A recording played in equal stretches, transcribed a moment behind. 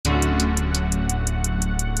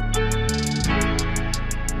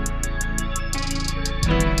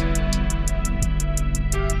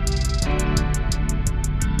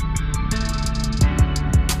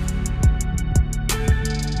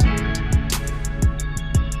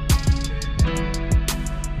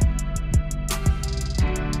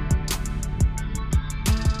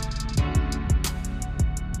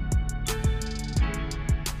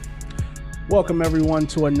Welcome everyone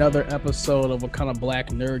to another episode of What Kind of Black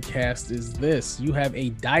Nerdcast Is This? You have a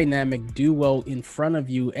dynamic duo in front of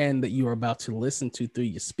you and that you are about to listen to through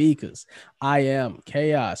your speakers. I am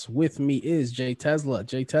Chaos. With me is Jay Tesla.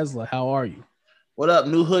 Jay Tesla, how are you? What up,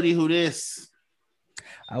 new hoodie? Who this?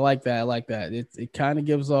 I like that. It kind of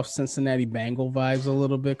gives off Cincinnati Bengal vibes a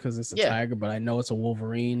little bit because it's a tiger, but I know it's a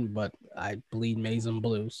Wolverine, but I bleed maize and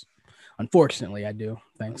blues. Unfortunately, I do.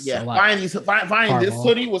 Thanks a lot. Finding this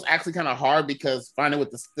hoodie was actually kind of hard because finding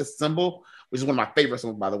with this symbol, which is one of my favorite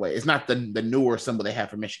symbols, by the way. It's not the newer symbol they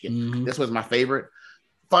have for Michigan. Mm-hmm. This was my favorite.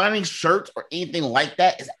 Finding shirts or anything like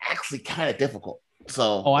that is actually kind of difficult.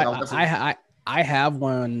 So, I have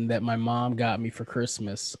one that my mom got me for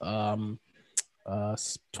Christmas.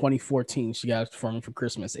 2014, she got it for me for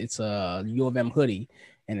Christmas. It's a U of M hoodie.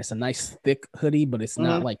 And it's a nice thick hoodie, but it's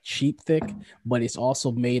not like cheap thick, but it's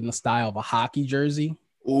also made in the style of a hockey jersey.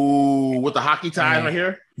 Ooh, with the hockey tie right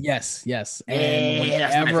here? Yes. And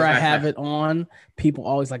whenever I have it on, people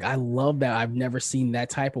always like, I love that. I've never seen that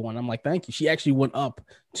type of one. I'm like, thank you. She actually went up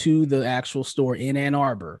to the actual store in Ann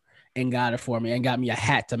Arbor and got it for me and got me a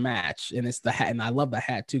hat to match. And it's the hat. And I love the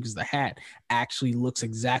hat too, because the hat actually looks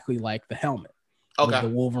exactly like the helmet. Okay. With the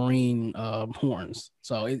Wolverine horns.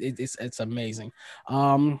 So it's amazing.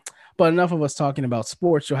 But enough of us talking about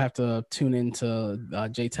sports. You'll have to tune into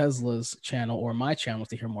Jay Tesla's channel or my channels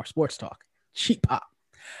to hear more sports talk. Cheap pop.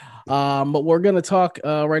 But we're going to talk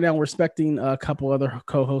right now. We're expecting a couple other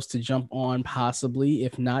co-hosts to jump on, possibly.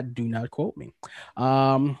 If not, do not quote me.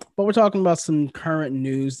 But we're talking about some current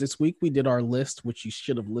news this week. We did our list, which you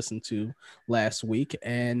should have listened to last week.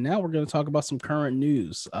 And now we're going to talk about some current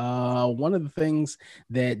news. One of the things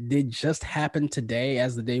that did just happen today,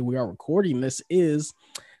 as the day we are recording this, is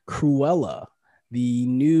Cruella, the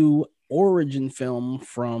new origin film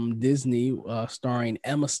from Disney, starring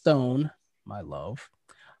Emma Stone, my love,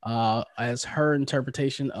 as her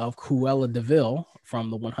interpretation of Cruella de Vil from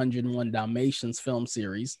the 101 Dalmatians film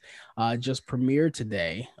series, just premiered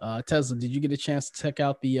today. Tesla, did you get a chance to check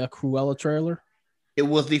out the Cruella trailer? It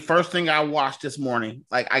was the first thing I watched this morning.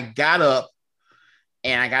 Like, I got up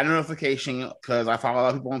and I got a notification because I follow a lot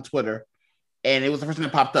of people on Twitter, and it was the first thing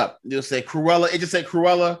that popped up. It just said Cruella. It just said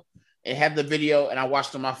Cruella. It had the video, and I watched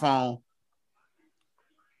it on my phone.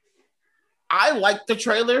 I liked the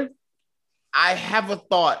trailer. I have a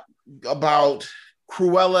thought about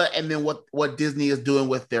Cruella and then what Disney is doing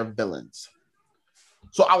with their villains.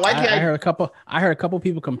 So I like it. I heard a couple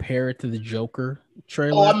people compare it to the Joker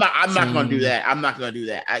trailer. Oh, I'm not going to do that. I'm not going to do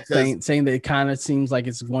that. Saying that it kind of seems like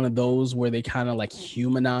it's one of those where they kind of like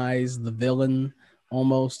humanize the villain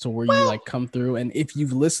almost, to where you like come through. And if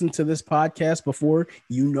you've listened to this podcast before,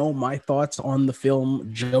 you know my thoughts on the film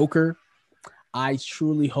Joker. I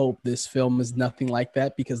truly hope this film is nothing like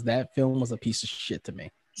that, because that film was a piece of shit to me.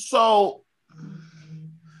 So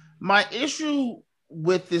my issue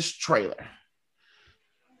with this trailer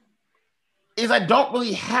is I don't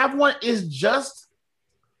really have one. It's just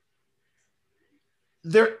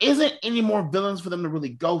there isn't any more villains for them to really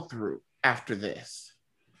go through after this.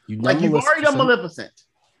 You've already done Maleficent.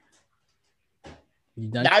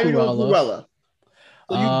 Now you're doing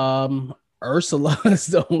Cruella. Ursula is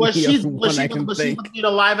the only one I can think. She's looking at a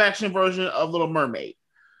live action version of Little Mermaid.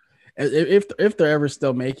 If they're ever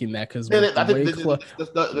still making that, because they're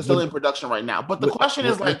still in production right now. But the question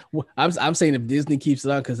is, like, I'm saying if Disney keeps it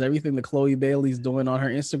on, because everything that Chloe Bailey's doing on her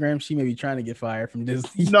Instagram, she may be trying to get fired from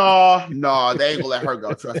Disney. No, they ain't gonna let her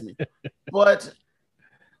go. Trust me. But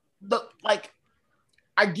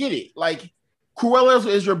I get it. Like, Cruella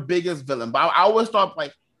is your biggest villain, but I always thought,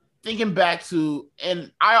 like, thinking back to,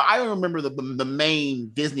 and I remember the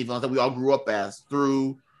main Disney villains that we all grew up as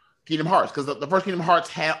through Kingdom Hearts, because the first Kingdom Hearts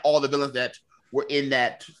had all the villains that were in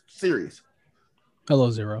that series.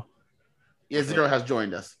 Hello, Zero. Yeah, Zero has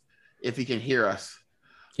joined us. If he can hear us.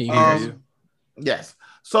 Can you hear you? Yes.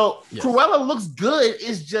 So yes. Cruella looks good.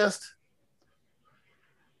 It's just,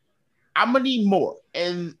 I'm going to need more.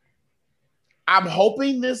 And I'm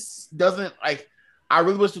hoping this doesn't, like, I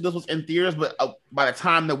really wish that this was in theaters, but by the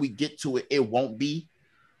time that we get to it, it won't be.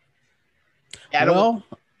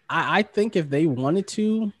 I think if they wanted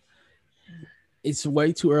to, it's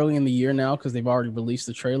way too early in the year now because they've already released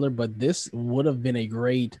the trailer, but this would have been a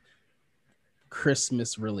great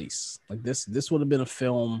Christmas release. Like, this would have been a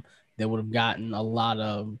film that would have gotten a lot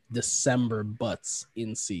of December butts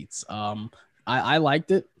in seats. I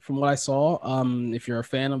liked it from what I saw. If you're a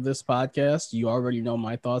fan of this podcast, you already know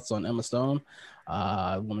my thoughts on Emma Stone.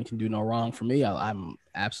 Woman can do no wrong for me. I'm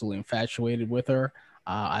absolutely infatuated with her.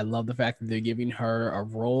 I love the fact that they're giving her a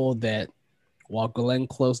role that, while Glenn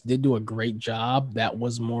Close did do a great job, that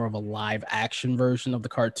was more of a live action version of the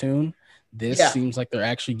cartoon. This seems like they're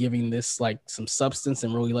actually giving this like some substance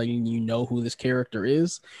and really letting you know who this character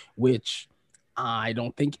is, which I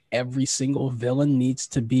don't think every single villain needs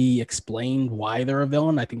to be explained why they're a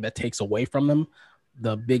villain. I think that takes away from them.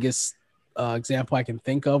 The biggest example I can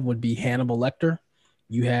think of would be Hannibal Lecter.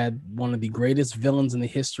 You had one of the greatest villains in the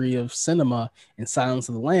history of cinema in Silence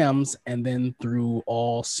of the Lambs, and then through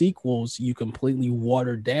all sequels, you completely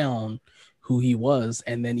watered down who he was,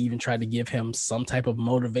 and then even tried to give him some type of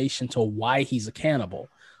motivation to why he's a cannibal.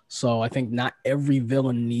 So I think not every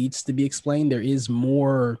villain needs to be explained. There is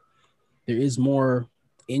more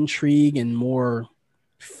intrigue and more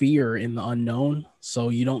fear in the unknown. So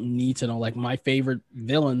you don't need to know. Like, my favorite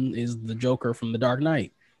villain is the Joker from The Dark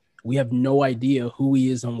Knight. We have no idea who he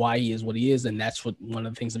is and why he is what he is, and that's what one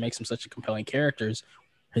of the things that makes him such a compelling character is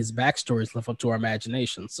his backstories live up to our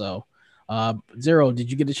imagination. So Zero,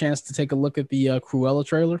 did you get a chance to take a look at the Cruella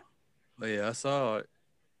trailer? Oh, yeah, I saw it.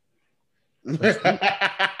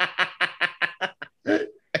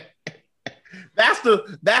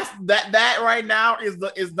 That right now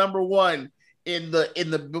is number one in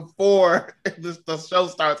the before the show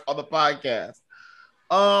starts on the podcast.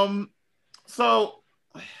 So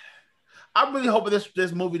I'm really hoping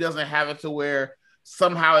this movie doesn't have it to where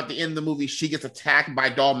somehow at the end of the movie she gets attacked by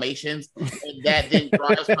Dalmatians and that then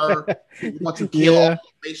drives her to want to kill all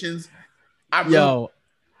Dalmatians. I'm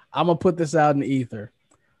gonna put this out in the ether.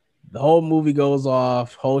 The whole movie goes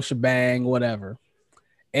off, whole shebang, whatever.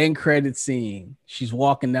 End credit scene. She's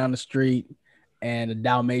walking down the street and a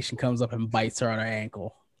Dalmatian comes up and bites her on her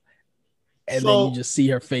ankle. And then you just see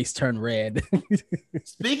her face turn red.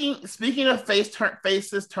 Speaking of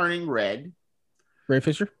faces turning red. Ray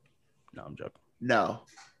Fisher? No, I'm joking. No.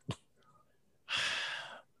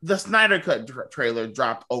 The Snyder Cut trailer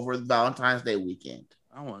dropped over Valentine's Day weekend.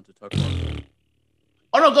 I wanted to talk about that.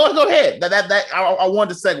 Oh no, go ahead. I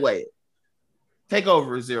wanted to segue it. Take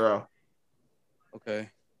over, Zero. Okay.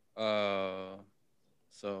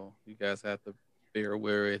 So you guys have to bear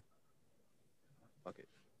with. Fuck it.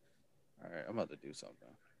 All right, I'm about to do something.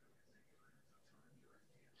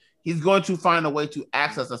 He's going to find a way to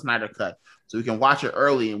access the Snyder Cut so we can watch it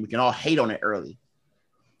early and we can all hate on it early.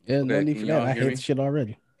 Yeah, okay, no need for that. I hate the shit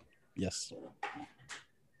already. Yes.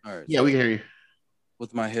 All right. Yeah, so we can hear you.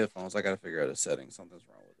 With my headphones, I got to figure out a setting. Something's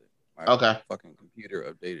wrong with it. My fucking computer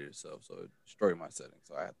updated itself, so it destroyed my settings.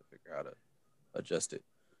 So I have to figure out how to adjust it.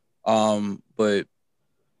 But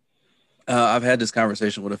I've had this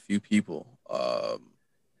conversation with a few people.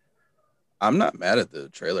 I'm not mad at the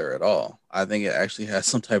trailer at all. I think it actually has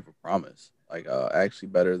some type of promise, like actually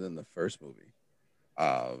better than the first movie.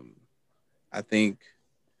 I think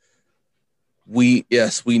we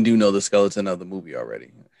do know the skeleton of the movie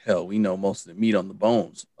already. Hell, we know most of the meat on the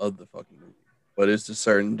bones of the fucking movie. But it's just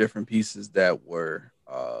certain different pieces that were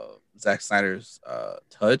Zack Snyder's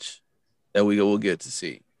touch that we will get to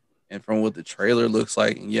see. And from what the trailer looks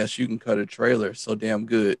like, and yes, you can cut a trailer so damn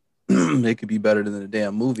good, it could be better than the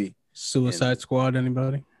damn movie. Suicide Squad,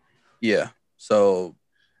 anybody? Yeah. So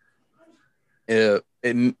it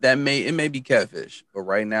may be Catfish, but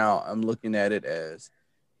right now I'm looking at it as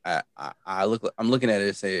I'm looking at it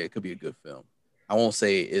and say it could be a good film. I won't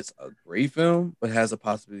say it's a great film, but it has a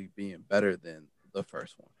possibility of being better than the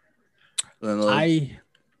first one.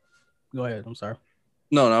 Go ahead. I'm sorry.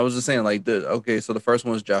 No, I was just saying so the first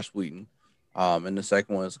one was Joss Whedon, and the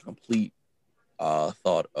second one is a complete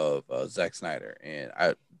thought of Zack Snyder,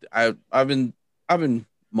 and I've been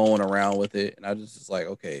mowing around with it, and I just like,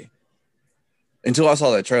 okay. Until I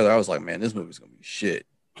saw that trailer, I was like, man, this movie's gonna be shit.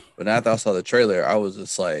 But after I saw the trailer, I was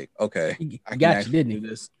just like, okay, I can actually do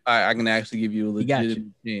this. I can actually give you a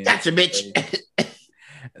legitimate chance. Gotcha, bitch.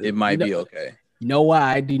 It might be okay. You know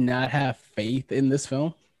why I do not have faith in this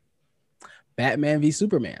film? Batman v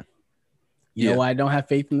Superman. You know why I don't have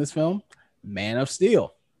faith in this film? Man of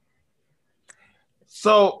Steel.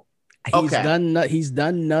 So he's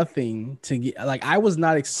done nothing to get. Like, I was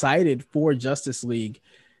not excited for Justice League.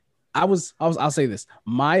 I'll say this.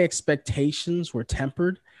 My expectations were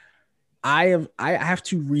tempered. I have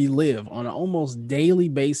to relive on an almost daily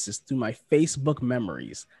basis through my Facebook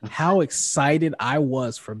memories how excited I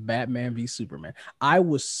was for Batman v Superman. I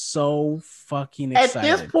was so fucking excited.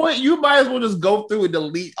 At this point, you might as well just go through and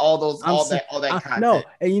delete all that content. No,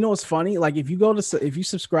 and you know what's funny? Like, if you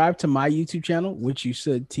subscribe to my YouTube channel, which you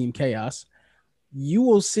should, Team Chaos, you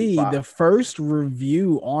will see the first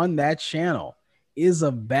review on that channel is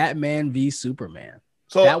of Batman v Superman.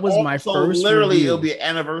 So that was my first. Literally, review. It'll be an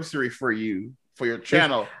anniversary for you for your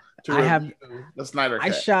channel. The Snyder Cut.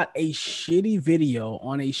 I shot a shitty video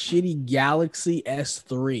on a shitty Galaxy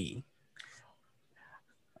S3.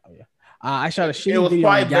 Oh yeah, I shot a shitty video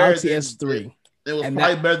on the Galaxy S3. It was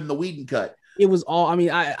probably better than the Whedon cut. It was all. I mean,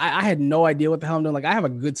 I had no idea what the hell I'm doing. Like, I have a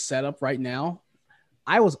good setup right now.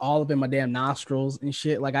 I was all up in my damn nostrils and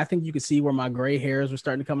shit. Like, I think you could see where my gray hairs were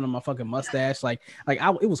starting to come into my fucking mustache.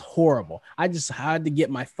 It was horrible. I just had to get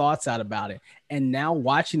my thoughts out about it. And now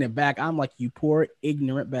watching it back, I'm like, you poor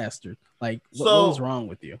ignorant bastard. Like, what is wrong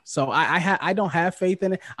with you? So I don't have faith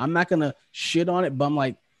in it. I'm not gonna shit on it, but I'm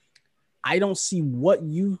like, I don't see what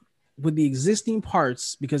you with the existing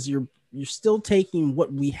parts, because you're still taking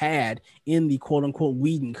what we had in the quote unquote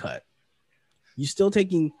Whedon cut. You're still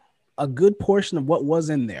taking a good portion of what was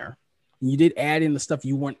in there. You did add in the stuff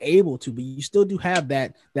you weren't able to, but you still do have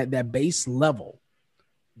that base level.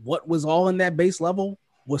 What was all in that base level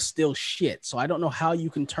was still shit. So I don't know how you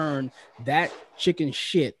can turn that chicken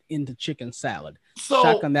shit into chicken salad. So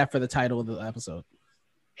shotgun that for the title of the episode.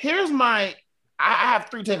 I have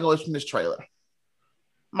 3 takeaways from this trailer.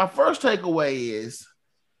 My first takeaway is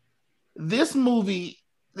this movie,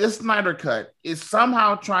 this Snyder Cut, is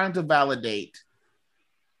somehow trying to validate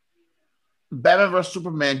Batman vs.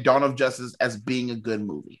 Superman: Dawn of Justice as being a good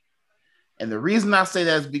movie. And the reason I say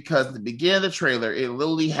that is because at the beginning of the trailer, it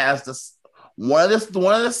literally has this one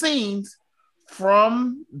of the scenes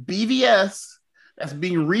from BVS that's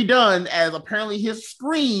being redone as apparently his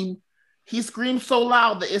scream. He screams so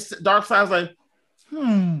loud that it's Darkseid's like,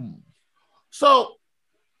 So,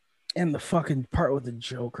 and the fucking part with the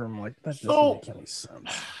Joker, I'm like, that doesn't make any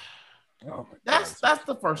sense. Oh my that's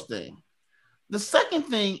the first thing. The second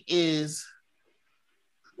thing is,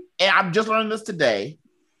 and I'm just learning this today.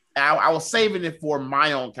 I was saving it for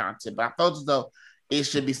my own content, but I felt as though it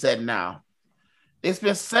should be said now. They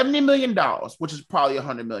spent $70 million, which is probably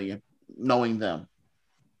 $100 million, knowing them.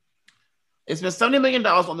 They spent $70 million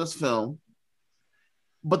on this film,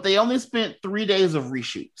 but they only spent 3 days of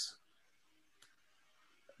reshoots.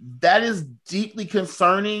 That is deeply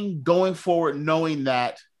concerning going forward, knowing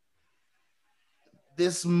that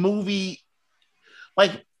this movie,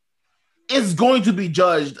 like, is going to be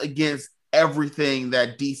judged against everything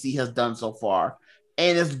that DC has done so far.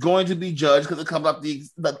 And it's going to be judged because it comes up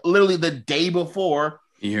literally the day before.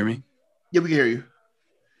 Can you hear me? Yeah, we can hear you.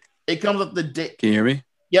 It comes up the day. Can you hear me?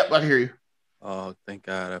 Yep, I can hear you. Oh, thank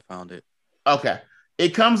God I found it. Okay.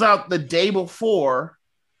 It comes out the day before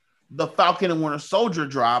the Falcon and Winter Soldier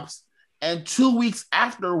drops, and 2 weeks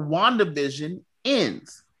after WandaVision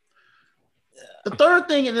ends. The third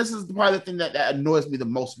thing, and this is probably the thing that annoys me the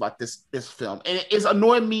most about this film, and it's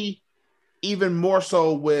annoyed me even more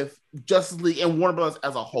so with Justice League and Warner Bros.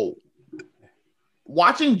 As a whole.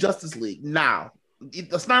 Watching Justice League now,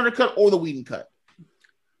 the Snyder Cut or the Whedon Cut,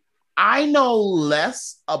 I know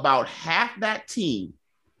less about half that team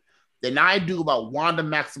than I do about Wanda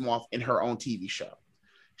Maximoff in her own TV show.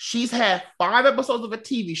 She's had 5 episodes of a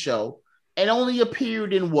TV show and only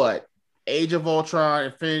appeared in what? Age of Ultron,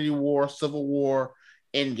 Infinity War, Civil War,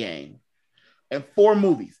 Endgame, and 4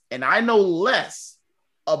 movies. And I know less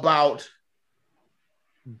about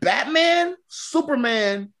Batman,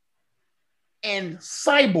 Superman, and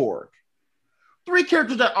Cyborg. 3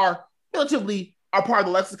 characters that are part of the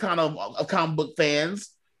lexicon of comic book fans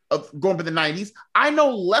of going for the 90s. I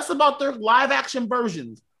know less about their live action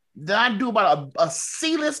versions than I do about a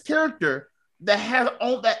C-list character that has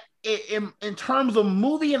all that in terms of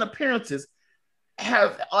movie and appearances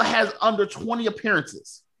has under 20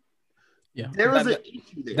 appearances. Yeah, there is an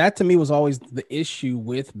issue there. That to me was always the issue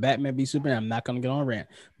with Batman v Superman. I'm not going to get on a rant,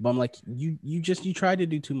 but I'm like, you tried to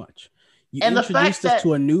do too much. You introduced us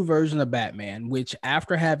to a new version of Batman, which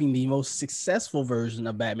after having the most successful version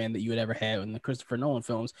of Batman that you had ever had in the Christopher Nolan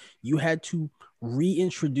films, you had to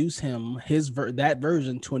reintroduce him, that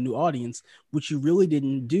version, to a new audience, which you really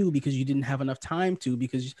didn't do because you didn't have enough time to,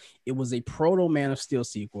 because it was a proto Man of Steel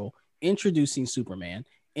sequel, introducing Superman,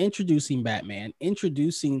 introducing Batman,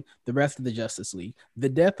 introducing the rest of the Justice League, the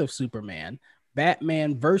death of Superman,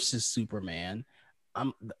 Batman versus Superman.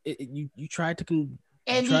 You tried to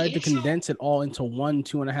condense it all into 1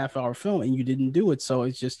 2.5 hour film, and you didn't do it. So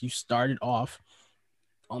it's just, you started off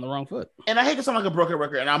on the wrong foot. And I hate to sound like a broken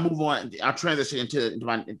record, and I'll move on. I'll transition into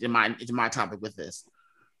my topic with this.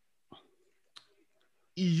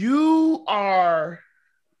 You are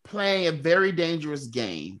playing a very dangerous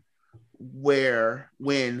game where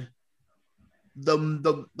when the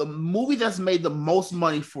movie that's made the most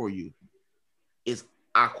money for you is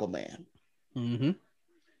Aquaman. Mm-hmm.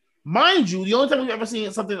 Mind you, the only time we've ever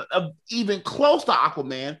seen something even close to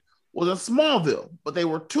Aquaman was in Smallville, but they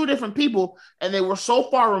were 2 different people and they were so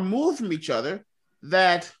far removed from each other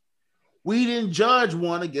that we didn't judge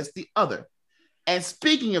one against the other. And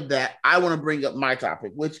speaking of that, I want to bring up my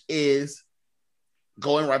topic, which is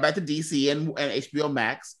going right back to DC and HBO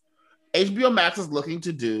Max. HBO Max is looking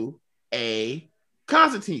to do a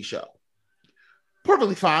Constantine show.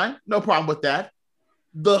 Perfectly fine. No problem with that.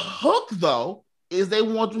 The hook, though, is they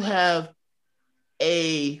want to have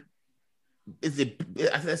I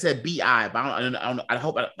said BI, but I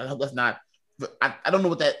hope that's not. I don't know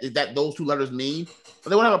what that those two letters mean, but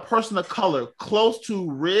they want to have a person of color close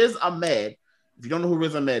to Riz Ahmed. If you don't know who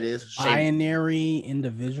Riz Ahmed is, binary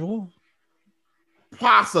individual,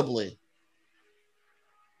 possibly.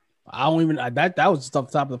 I don't even that was just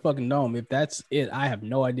off the top of the fucking dome. If that's it, I have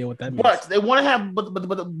no idea what that means. But they want to have, but they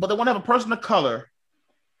want to have a person of color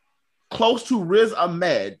close to Riz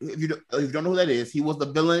Ahmed. If you don't know who that is, he was the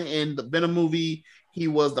villain in the Venom movie. He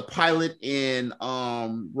was the pilot in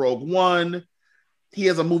Rogue One. He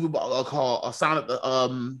has a movie called The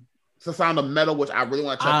Sound of Metal, which I really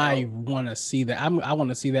want to check out. I want to see that. I want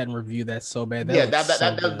to see that and review that so bad.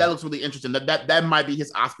 That looks really interesting. That might be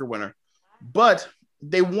his Oscar winner. But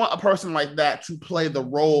they want a person like that to play the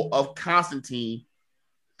role of Constantine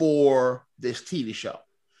for this TV show.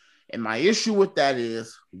 And my issue with that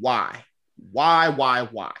is why?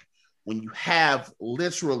 When you have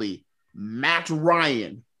literally Matt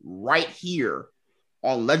Ryan right here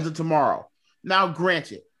on Legends of Tomorrow. Now,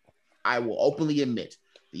 granted, I will openly admit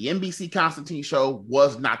the NBC Constantine show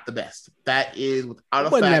was not the best. That is without a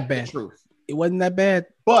fact the truth. It wasn't that bad,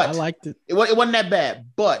 but I liked it. It wasn't that bad,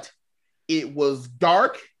 but it was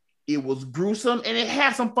dark, it was gruesome, and it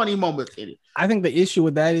had some funny moments in it. I think the issue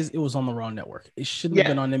with that is it was on the wrong network. It shouldn't have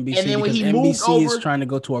been on NBC, and then when because NBC is trying to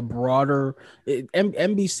go to a broader.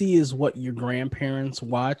 NBC is what your grandparents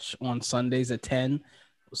watch on Sundays at 10.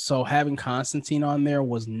 So having Constantine on there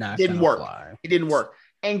was not didn't work. Fly. It didn't work.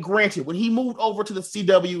 And granted, when he moved over to the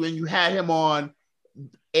CW and you had him on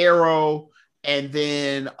Arrow and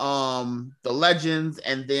then the Legends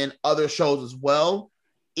and then other shows as well,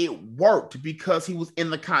 it worked because he was in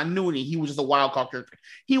the continuity. He was just a wild card character.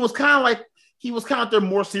 He was kind of like their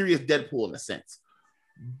more serious Deadpool in a sense.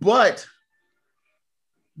 But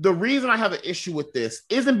the reason I have an issue with this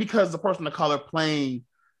isn't because the person of color playing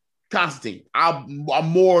Constantine. I'm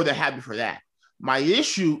more than happy for that. My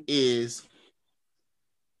issue is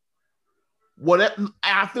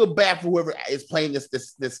I feel bad for whoever is playing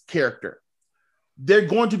this character. They're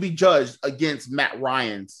going to be judged against Matt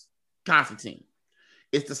Ryan's Constantine.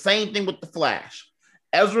 It's the same thing with the Flash.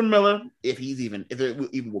 Ezra Miller, if it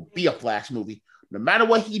even will be a Flash movie, no matter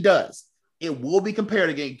what he does, it will be compared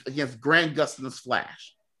against Grant Gustin's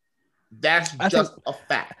Flash. That's just a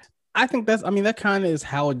fact. I think that kind of is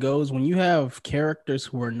how it goes when you have characters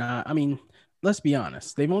who are not. I mean, let's be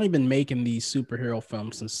honest. They've only been making these superhero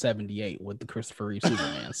films since '78 with the Christopher Reeve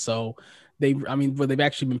Superman. So they've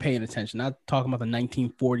actually been paying attention. Not talking about the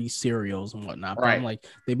 1940s serials and whatnot. But I'm like,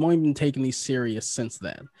 they've only been taking these serious since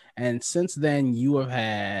then. And since then, you have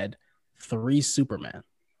had 3 Superman,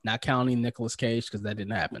 not counting Nicolas Cage because that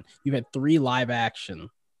didn't happen. You've had 3 live action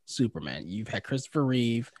Superman. You've had Christopher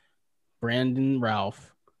Reeve, Brandon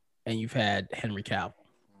Routh, and you've had Henry Cavill.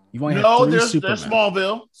 You've only had 3 Superman. There's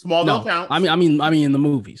Smallville. Smallville counts. I mean in the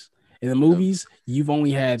movies. In the movies, you've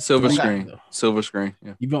only had Silver Screen.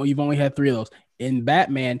 Yeah. You've only had 3 of those. In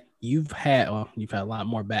Batman, you've had a lot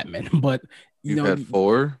more Batman, but you've had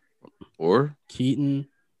 4. Keaton,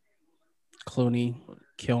 Clooney,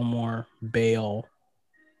 Kilmore, Bale,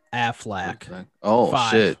 Affleck. Oh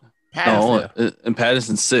 5. shit! Pattinson. And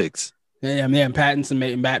Pattinson 6. Yeah,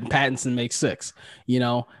 Pattinson makes 6,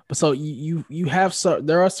 but so you have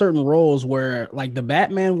there are certain roles where like the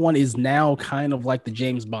Batman one is now kind of like the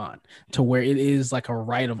James Bond, to where it is like a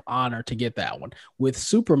right of honor to get that one. With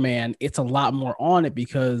Superman, it's a lot more on it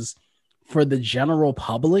because for the general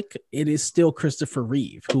public, it is still Christopher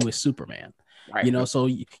Reeve who is Superman. Right. So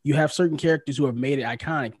you have certain characters who have made it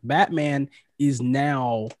iconic. Batman is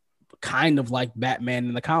now kind of like Batman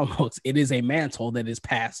in the comic books. It is a mantle that is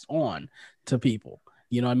passed on to people.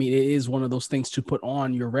 It is one of those things to put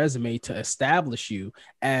on your resume to establish you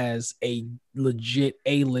as a legit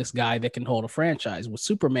A-list guy that can hold a franchise. With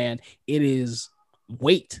Superman, it is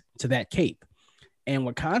weight to that cape. And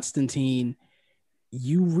with Constantine,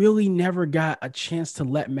 you really never got a chance to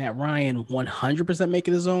let Matt Ryan 100% make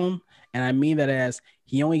it his own. And I mean that as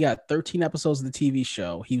he only got 13 episodes of the TV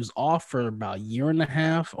show. He was off for about a year and a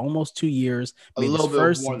half, almost 2 years. A little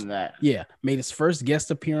bit more than that. Yeah, made his first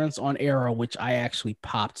guest appearance on Arrow, which I actually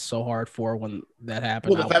popped so hard for when that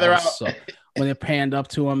happened. Pull the feather out. So, when it panned up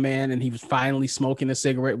to him, man, and he was finally smoking a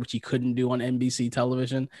cigarette, which he couldn't do on NBC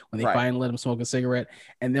television, when they finally let him smoke a cigarette.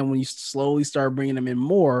 And then when you slowly start bringing him in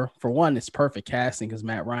more, for one, it's perfect casting because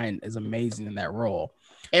Matt Ryan is amazing in that role.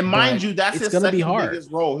 And mind you, that's it's his gonna second be hard. biggest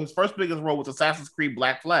role. His first biggest role was Assassin's Creed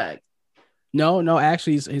Black Flag. No,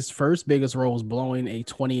 actually, his first biggest role was blowing a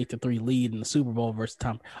 28-3 lead in the Super Bowl versus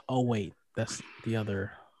Tom. Oh wait, that's the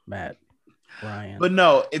other Matt Ryan. But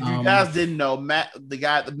no, if you guys didn't know, Matt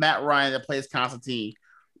Ryan that plays Constantine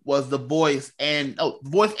was the voice and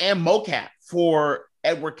mocap for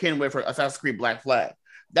Edward Kenway for Assassin's Creed Black Flag.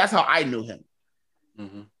 That's how I knew him.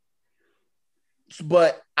 Mm-hmm.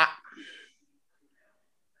 But I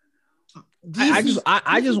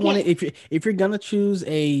just want to, if you're gonna choose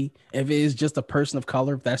if it is just a person of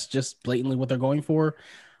color, if that's just blatantly what they're going for,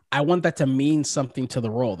 I want that to mean something to the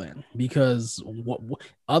role then, because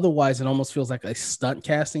otherwise it almost feels like a stunt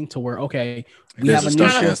casting to where, okay, we have a new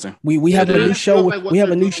show. We have a new show. We have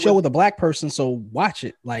a new show with a black person. So watch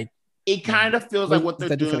it. Like it kind of feels like what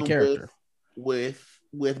they're doing for the character with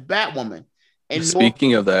Batwoman. And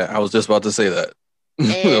speaking of that, I was just about to say that.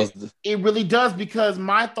 And it really does, because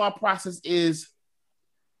my thought process is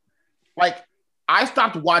like I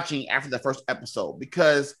stopped watching after the first episode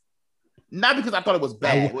because I thought it was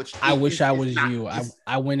bad. I wish I was you.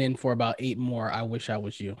 I went in for about 8 more. I wish I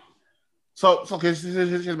was you. So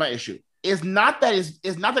here's my issue. It's not that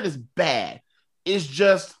it's bad. It's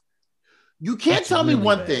just you can't tell me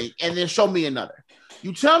one thing and then show me another.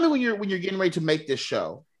 You tell me when you're getting ready to make this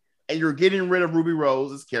show and you're getting rid of Ruby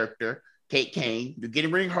Rose's character, Kate Kane. You're getting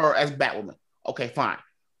rid of her as Batwoman. Okay, fine.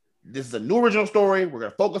 This is a new original story. We're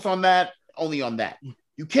going to focus on that, only on that.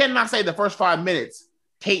 You cannot say the first 5 minutes,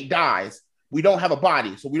 Kate dies. We don't have a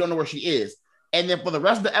body, so we don't know where she is. And then for the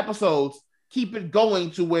rest of the episodes, keep it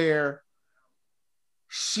going to where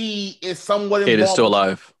she is somewhat involved. Kate is still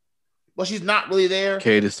alive. But she's not really there.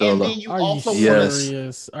 Kate is still alive. Are you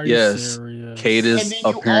serious? Are you serious? Kate is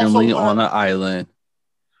apparently on an island.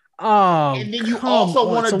 Oh, and then you also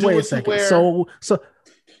want to do it to where...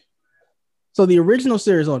 So the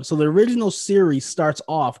original series starts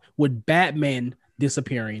off with Batman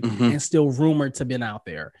disappearing and still rumored to been out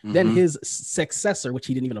there. Then his successor, which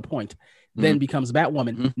he didn't even appoint, then becomes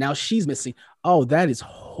Batwoman. Now she's missing. Oh, that is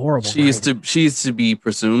horrible. She's to be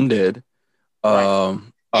presumed dead. Right.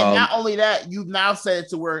 And not only that, you've now said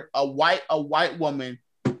it to where a white woman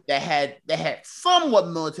that had somewhat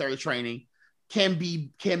military training can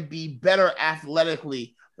be better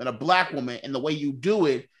athletically than a black woman, and the way you do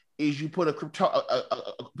it is you put a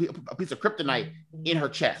piece of kryptonite in her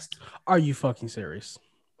chest. Are you fucking serious?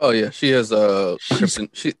 Oh yeah, she has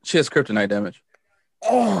she has kryptonite damage.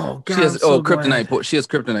 Oh god, she has kryptonite. She has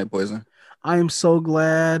kryptonite poison. I am so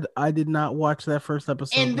glad I did not watch that first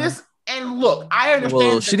episode. And look, I understand.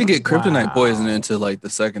 Well, she didn't get kryptonite poison into like the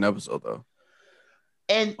second episode though.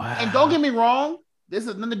 And don't get me wrong, this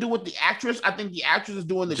has nothing to do with the actress. I think the actress is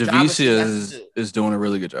doing the job. Javicia is doing a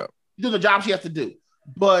really good job. Doing the job she has to do.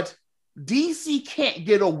 But DC can't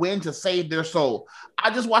get a win to save their soul. I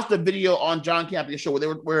just watched a video on John Campion's show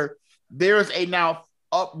where there is a now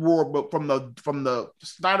uproar from the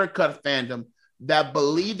Snyder Cut fandom that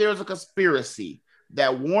believe there's a conspiracy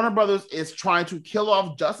that Warner Brothers is trying to kill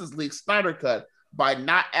off Justice League Snyder Cut by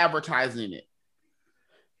not advertising it.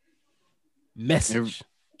 Message.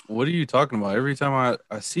 What are you talking about? Every time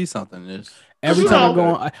I see something, every time I go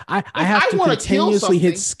on, I have to continuously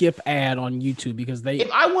hit skip ad on YouTube because they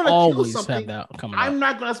always have that coming up. I'm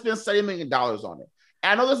not going to spend $70 million on it.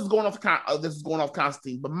 And I know this is going off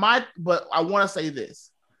Constantine, but I want to say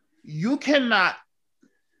this: you cannot.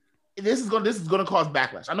 This is going to cause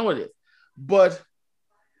backlash. I know it is, but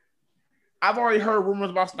I've already heard rumors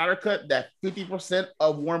about Snyder Cut that 50%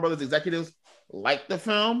 of Warner Brothers executives like the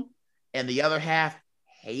film, and the other half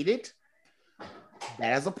hate it.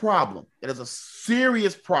 That is a problem. That is a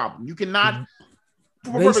serious problem. You cannot.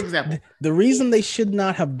 For example, the reason they should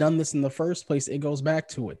not have done this in the first place, it goes back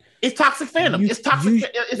to it. It's toxic fandom. It's toxic.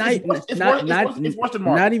 It's worse than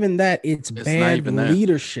Marvel. Not even that. It's bad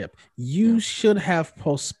leadership. You should have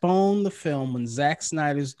postponed the film when Zack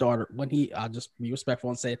Snyder's daughter, I'll just be respectful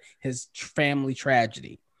and say his family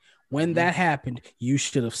tragedy. When that happened, you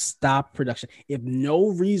should have stopped production. If no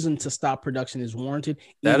reason to stop production is warranted,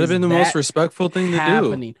 that'd have been the most respectful thing to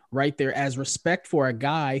do. Right there, as respect for a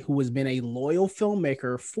guy who has been a loyal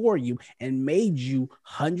filmmaker for you and made you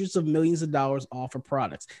hundreds of millions of dollars off of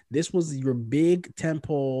products. This was your big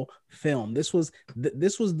tentpole film. This was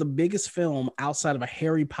the biggest film outside of a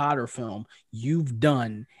Harry Potter film you've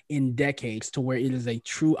done in decades, to where it is a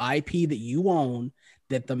true IP that you own,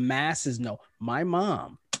 that the masses know. My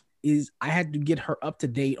mom. I had to get her up to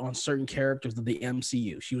date on certain characters of the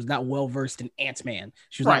MCU. She was not well versed in Ant-Man.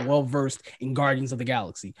 She was not well versed in Guardians of the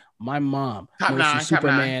Galaxy. My mom knows who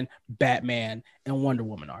Superman, Batman, and Wonder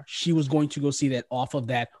Woman are. She was going to go see that off of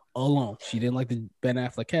that alone. She didn't like the Ben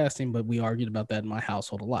Affleck casting, but we argued about that in my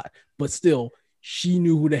household a lot. But still, she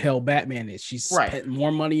knew who the hell Batman is. She spent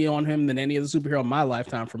more money on him than any other superhero in my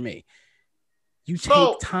lifetime for me. You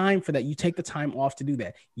take time for that. You take the time off to do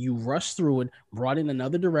that. You rush through it, brought in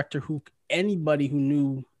another director who anybody who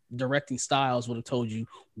knew directing styles would have told you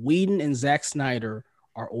Whedon and Zack Snyder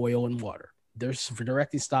are oil and water. They're for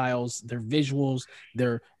directing styles, their visuals,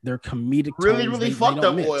 their comedic really, tones, really fucked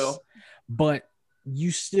up oil. But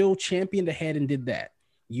you still championed ahead and did that.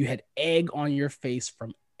 You had egg on your face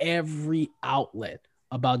from every outlet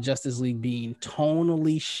about Justice League being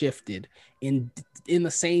tonally shifted. In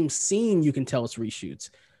the same scene, you can tell it's reshoots.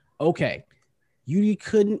 Okay, you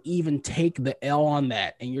couldn't even take the L on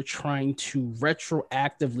that, and you're trying to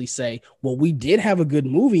retroactively say, well, we did have a good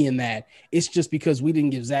movie in that. It's just because we didn't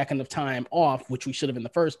give Zach enough time off, which we should have in the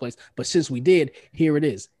first place. But since we did, here it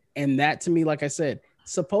is. And that, to me, like I said,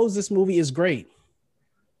 suppose this movie is great.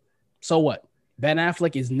 So what? Ben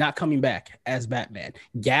Affleck is not coming back as Batman.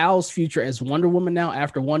 Gal's future as Wonder Woman now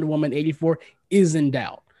after Wonder Woman 84 is in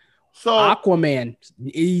doubt. So Aquaman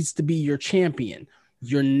needs to be your champion.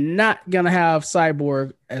 You're not going to have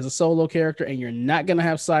Cyborg as a solo character, and you're not going to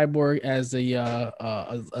have Cyborg as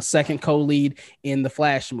a second co-lead in the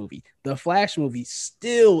Flash movie. The Flash movie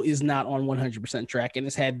still is not on 100% track, and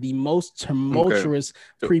it's had the most tumultuous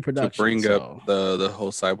pre-production. To bring up the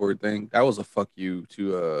whole Cyborg thing, that was a fuck you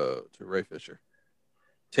to Ray Fisher.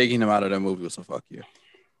 Taking him out of that movie was a fuck you.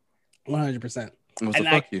 100%. It was a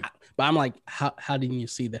fuck you. But I'm like, how didn't you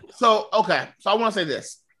see that? So I want to say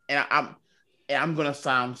this, and I'm going to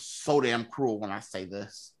sound so damn cruel when I say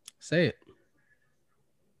this. Say it.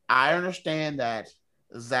 I understand that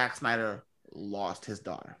Zack Snyder lost his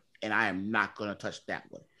daughter, and I am not going to touch that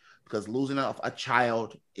one because losing a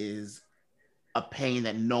child is a pain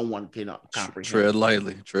that no one can comprehend. Tread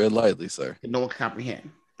lightly, sir. No one can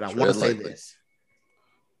comprehend. But I want to say this.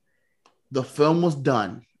 The film was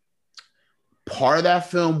done. Part of that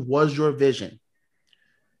film was your vision.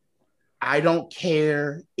 I don't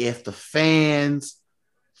care if the fans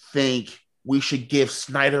think we should give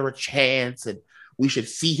Snyder a chance and we should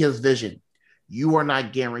see his vision. You are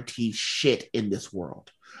not guaranteed shit in this world.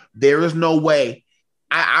 There is no way.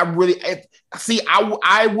 I would have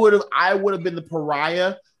been the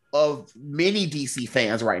pariah of many DC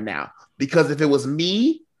fans right now, because if it was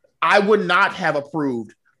me, I would not have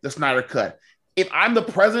approved the Snyder Cut. If I'm the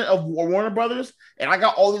president of Warner Brothers and I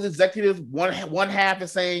got all these executives, one half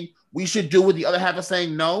is saying we should do it, the other half is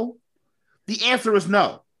saying no, the answer is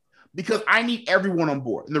no, because I need everyone on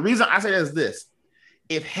board. And the reason I say that is this: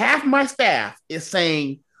 if half my staff is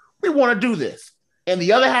saying we want to do this and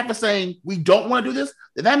the other half is saying we don't want to do this,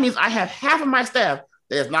 then that means I have half of my staff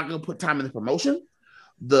that is not going to put time in the promotion,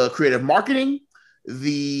 the creative marketing,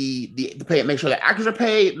 the pay, make sure the actors are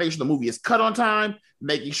paid, make sure the movie is cut on time,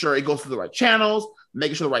 making sure it goes through the right channels,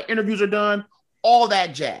 making sure the right interviews are done, all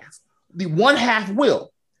that jazz. The one half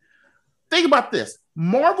will. Think about this.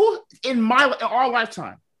 Marvel in our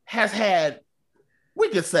lifetime has had, we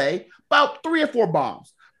could say, about 3 or 4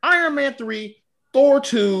 bombs. Iron Man 3, Thor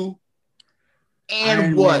 2, and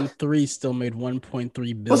Iron what? Man 3 still made 1.3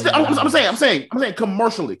 billion. I'm saying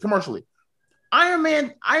commercially. Iron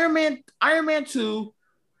Man 2,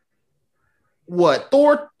 what?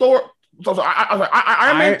 Thor.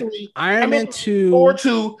 Iron Man 3, Iron Man 2, Thor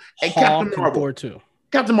 2, and Captain Marvel. Thor 2.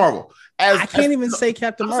 Captain Marvel. I can't even say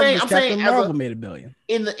Captain Marvel. Captain Marvel made $1 billion.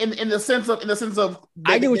 In the sense of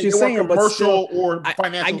I get what you're saying, commercial but still, or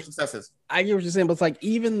financial successes. I get what you're saying, but it's like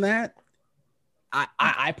even that.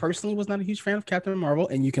 I personally was not a huge fan of Captain Marvel,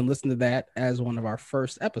 and you can listen to that as one of our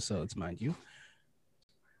first episodes, mind you.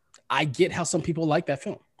 I get how some people like that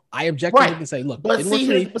film. I objectively can say, look, it works for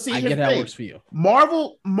me. I get how it works for you.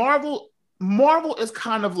 Marvel is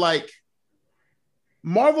kind of like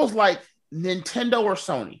Marvel's like Nintendo or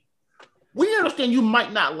Sony. We understand you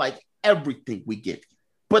might not like everything we give you,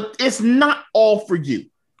 but it's not all for you.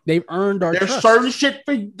 They've earned our trust. There's certain shit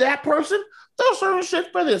for that person. There's certain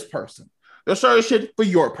shit for this person. There's certain shit for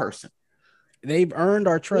your person. They've earned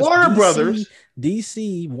our trust. Warner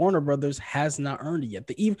Brothers has not earned it yet.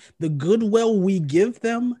 The goodwill we give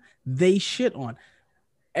them, they shit on.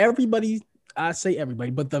 Everybody, I say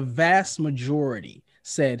everybody, but the vast majority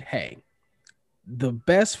said, hey, the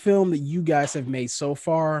best film that you guys have made so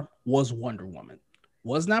far was Wonder Woman.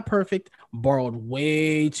 Was not perfect, borrowed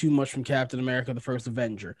way too much from Captain America, the First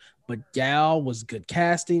Avenger, but Gal was good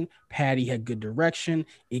casting. Patty had good direction.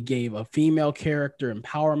 It gave a female character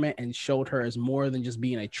empowerment and showed her as more than just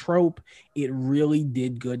being a trope. It really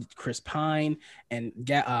did good. Chris Pine and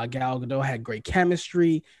Gal Gadot had great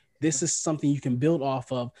chemistry. this is something you can build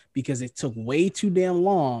off of because it took way too damn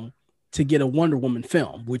long to get a Wonder Woman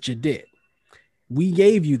film, which it did. We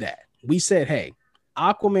gave you that. We said, hey,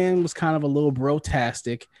 Aquaman was kind of a little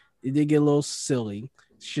brotastic. It did get a little silly.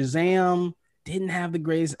 Shazam didn't have the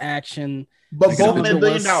greatest action. But both made $1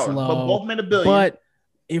 billion. But both made $1 billion. But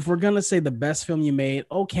if we're going to say the best film you made,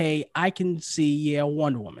 okay, I can see,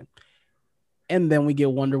 Wonder Woman. And then we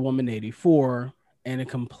get Wonder Woman 84, and it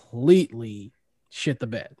completely shit the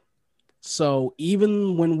bed. So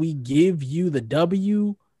even when we give you the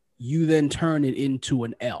W, you then turn it into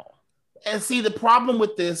an L. And see, the problem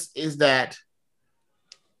with this is that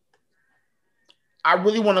I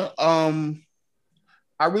really want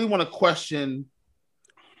to question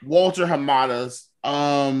Walter Hamada's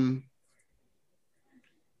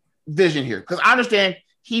vision here, because I understand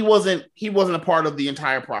he wasn't a part of the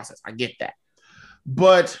entire process. I get that,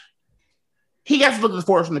 but he got to look at the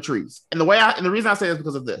forest from the trees. And the reason I say this is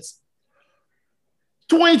because of this.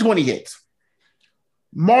 2020 hits.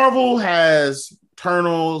 Marvel has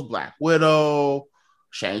Eternals, Black Widow,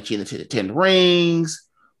 Shang-Chi and the Ten Rings.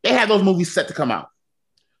 They had those movies set to come out.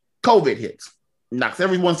 COVID hits, knocks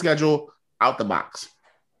everyone's schedule out the box.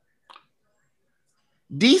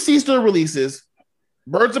 DC still releases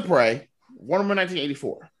Birds of Prey, Wonder Woman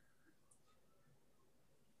 1984.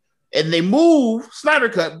 And they move Snyder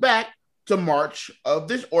Cut back to March of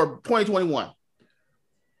this or 2021.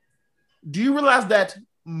 Do you realize that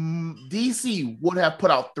DC would have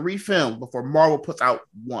put out 3 films before Marvel puts out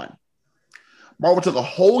 1? Marvel took a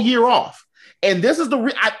whole year off. And this is the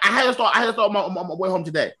I had to start on my way home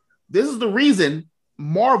today. This is the reason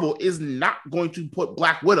Marvel is not going to put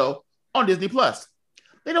Black Widow on Disney Plus.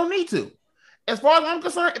 They don't need to. As far as I'm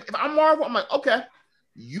concerned, if I'm Marvel, I'm like, okay,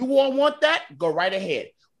 you all want that? Go right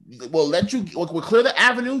ahead. We'll clear the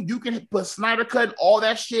avenue. You can put Snyder Cut and all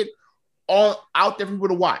that shit all out there for people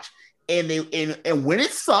to watch. And when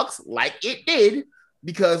it sucks, like it did,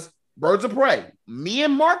 because Birds of Prey, me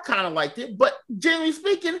and Mark kind of liked it, but generally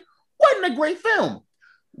speaking, wasn't a great film.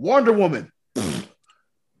 Wonder Woman,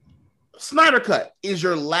 Snyder Cut is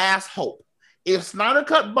your last hope. If Snyder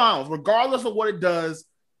Cut bombs, regardless of what it does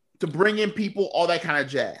to bring in people, all that kind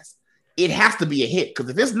of jazz, it has to be a hit. Because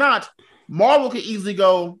if it's not, Marvel can easily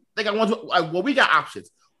go, they got we got options.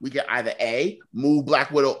 We can either A, move Black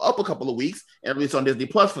Widow up a couple of weeks and release on Disney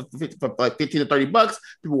Plus for like $15 to $30.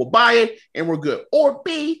 People will buy it and we're good. Or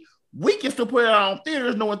B, we can still put it out on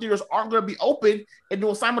theaters, knowing theaters aren't going to be open, and do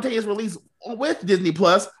a simultaneous release with Disney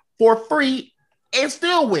Plus for free and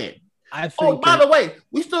still win. I think. By the way,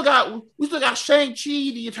 we still got Shang-Chi,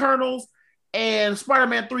 the Eternals, and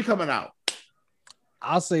Spider-Man 3 coming out.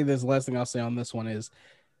 I'll say this. Last thing I'll say on this one is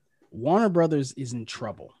Warner Brothers is in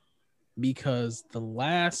trouble because the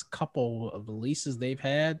last couple of releases they've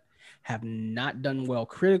had have not done well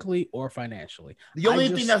critically or financially. The only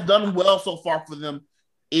thing that's done well so far for them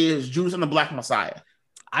is Judas and the Black Messiah.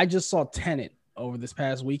 I just saw Tenet over this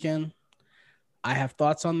past weekend. I have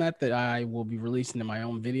thoughts on that I will be releasing in my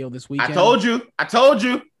own video this weekend. I told you. I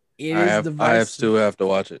still have to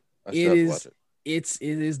watch it. It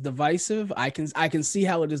is divisive. I can see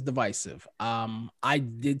how it is divisive. I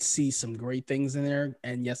did see some great things in there,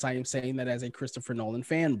 and yes, I am saying that as a Christopher Nolan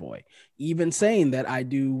fanboy. Even saying that, I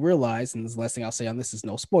do realize, and this last thing I'll say on this is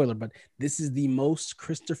no spoiler, but this is the most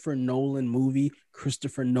Christopher Nolan movie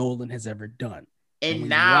Christopher Nolan has ever done. And when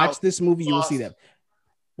now you watch this movie, you will see that.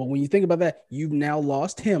 But when you think about that, you've now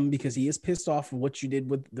lost him because he is pissed off of what you did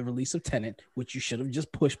with the release of Tenet, which you should have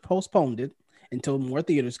just postponed it until more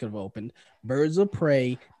theaters could have opened. Birds of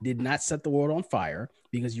Prey did not set the world on fire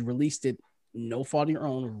because you released it, no fault of your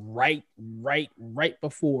own, right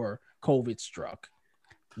before COVID struck.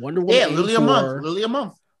 Wonder Woman, literally a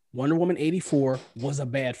month. Wonder Woman 84 was a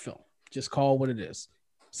bad film. Just call it what it is.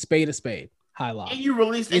 Spade a spade. High line. And you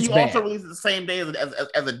also released it the same day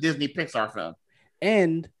as a Disney Pixar film.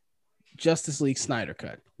 And Justice League Snyder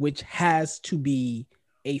Cut, which has to be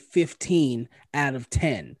a 15 out of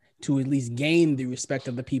 10 to at least gain the respect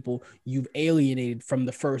of the people you've alienated from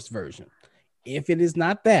the first version. If it is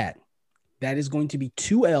not that is going to be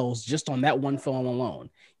 2 L's just on that one film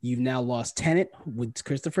alone. You've now lost Tenet with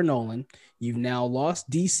Christopher Nolan. You've now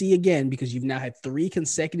lost DC again because you've now had 3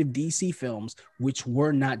 consecutive DC films, which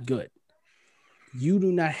were not good. You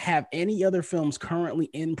do not have any other films currently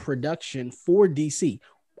in production for DC.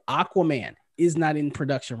 Aquaman is not in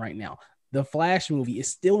production right now. The Flash movie is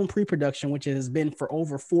still in pre-production, which it has been for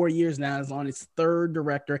over 4 years now. It's on its 3rd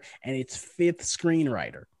director and its 5th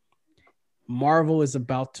screenwriter. Marvel is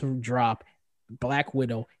about to drop Black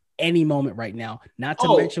Widow any moment right now. Not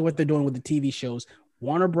to mention what they're doing with the TV shows.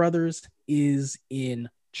 Warner Brothers is in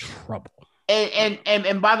trouble.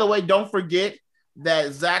 And by the way, don't forget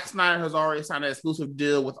that Zack Snyder has already signed an exclusive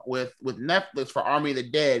deal with Netflix for Army of the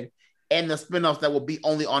Dead and the spinoffs that will be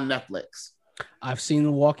only on Netflix. I've seen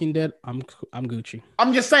The Walking Dead. I'm Gucci.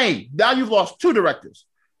 I'm just saying. Now you've lost 2 directors.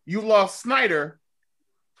 You lost Snyder,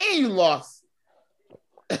 and you lost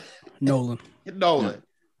Nolan. Yeah.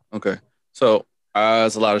 Okay, so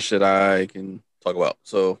there's a lot of shit I can talk about.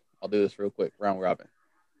 So I'll do this real quick, round robin.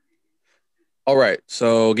 All right,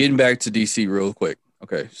 so getting back to DC real quick.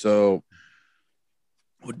 Okay, so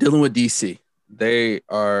we're dealing with DC. They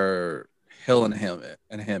are hell in a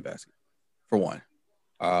handbasket, for one.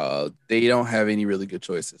 They don't have any really good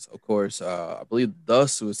choices. Of course, I believe the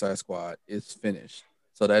Suicide Squad is finished.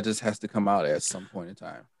 So that just has to come out at some point in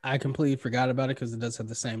time. I completely forgot about it because it does have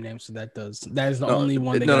the same name. So that is the only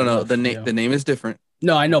one. No. The name is different.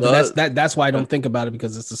 No, I know, but that's why I don't think about it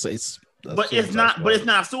because it's it's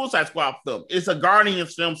not Suicide Squad film. It's a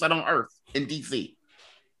Guardians film set on Earth in DC.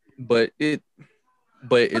 But it's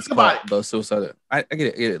called the Suicide. I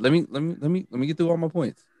get it. Let me get through all my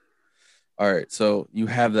points. All right, so you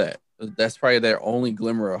have that. That's probably their only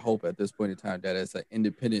glimmer of hope at this point in time. That it's an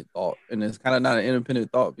independent thought, and it's kind of not an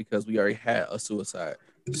independent thought because we already had a Suicide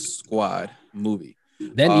Squad movie.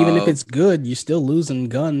 Then even if it's good, you're still losing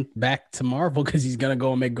Gunn back to Marvel because he's gonna go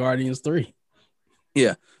and make Guardians 3.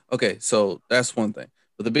 Yeah. Okay. So that's one thing.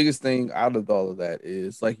 But the biggest thing out of all of that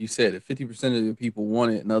is, like you said, if 50% of the people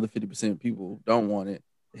want it and other 50% of people don't want it,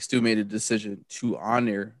 they still made a decision to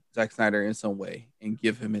honor Zack Snyder in some way and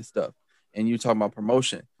give him his stuff. And you talking about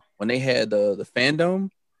promotion. When they had the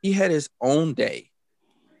fandom, he had his own day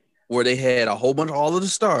where they had a whole bunch of all of the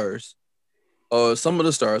stars, or some of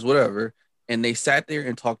the stars, whatever, and they sat there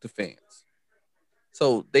and talked to fans.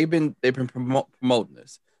 So they've been promoting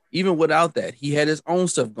this. Even without that, he had his own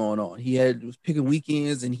stuff going on. He was picking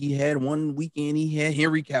weekends, and he had one weekend he had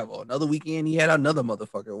Henry Cavill. Another weekend he had another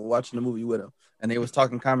motherfucker watching the movie with him, and they was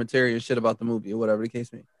talking commentary and shit about the movie or whatever the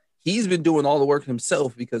case may be. He's been doing all the work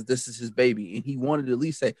himself because this is his baby, and he wanted to at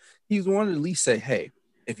least say, hey,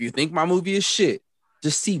 if you think my movie is shit,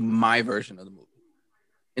 just see my version of the movie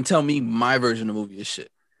and tell me my version of the movie is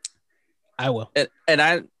shit. I will,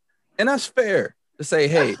 and that's fair to say,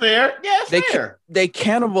 hey, that's fair. Yeah, fair. They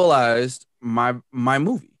cannibalized my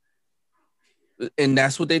movie, and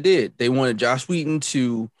that's what they did. They wanted Joss Whedon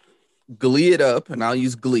to glee it up, and I'll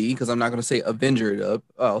use glee because I'm not going to say Avenger it up.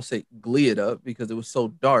 I'll say glee it up because it was so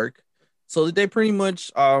dark. So that they pretty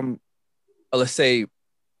much, let's say,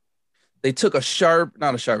 they took they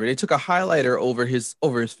took a highlighter over his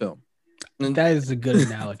film. And that is a good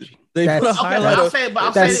analogy. Put a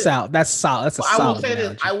highlighter. That's solid. That's a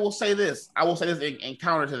solid. I will say this in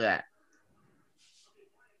counter to that.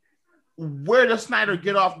 Where does Snyder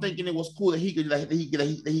get off thinking it was cool that he could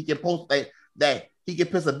post that he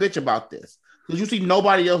could piss a bitch about this? Because you see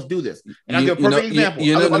nobody else do this. And I'll give a perfect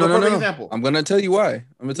example. I'm gonna tell you why.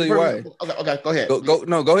 Okay, go ahead.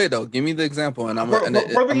 Go ahead though. Give me the example, and I'm perfect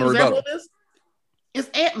example of this is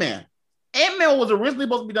Ant-Man. Ant-Man was originally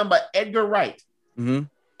supposed to be done by Edgar Wright. Mm-hmm.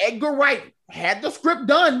 Edgar Wright had the script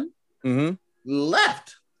done,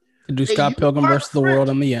 left to do Scott Pilgrim versus the World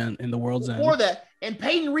in the World's End. Before that, and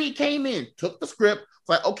Peyton Reed came in, took the script,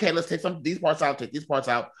 like, okay, let's take these parts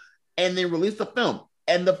out, and then release the film.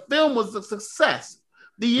 And the film was a success.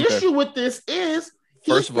 The issue with this is,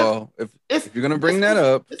 first of all, if you're gonna bring that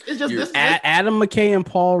up, it's just Adam McKay and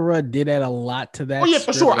Paul Rudd did add a lot to that. Oh yeah,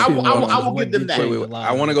 for sure. I will give them that. Wait.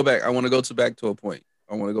 I want to go back. I want to go back to a point.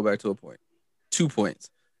 2 points.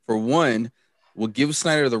 For one, what gives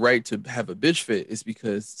Snyder the right to have a bitch fit is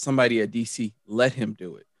because somebody at DC let him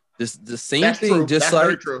do it. The same That's thing,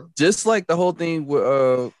 true. just like the whole thing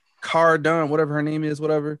with Cara Dune, whatever her name is,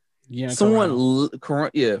 whatever. Gianna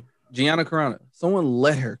Carano. Someone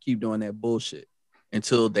let her keep doing that bullshit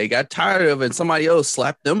until they got tired of it, and somebody else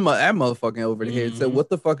slapped them that motherfucker over the head and said, "What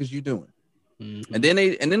the fuck is you doing?" Mm-hmm. And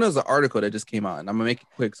then there's an article that just came out, and I'm gonna make it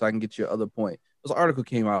quick so I can get your other point. There's an article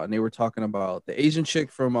came out, and they were talking about the Asian chick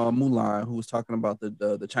from Mulan who was talking about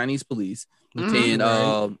the Chinese police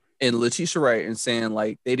and Letitia Wright, and saying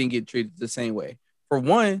like they didn't get treated the same way. For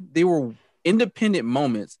one, they were independent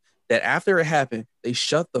moments that after it happened, they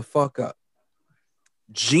shut the fuck up.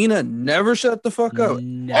 Gina never shut the fuck up. For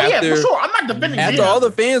sure. I'm not defending Gina. After all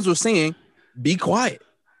the fans were saying, be quiet.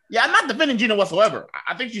 Yeah, I'm not defending Gina whatsoever.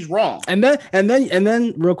 I think she's wrong. And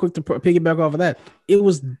then real quick to piggyback off of that, it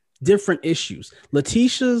was different issues.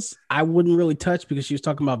 Letitia's, I wouldn't really touch because she was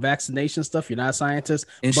talking about vaccination stuff. You're not a scientist.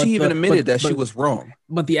 And she even admitted that she was wrong.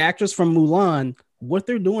 But the actress from Mulan, what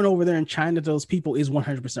they're doing over there in China to those people is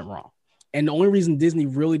 100% wrong. And the only reason Disney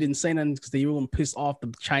really didn't say nothing is because they were going to piss off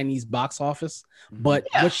the Chinese box office. But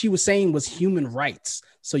what she was saying was human rights.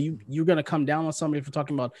 So you're going to come down on somebody for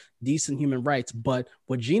talking about decent human rights. But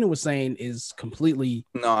what Gina was saying is completely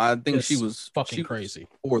I think she was fucking crazy.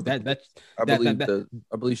 For the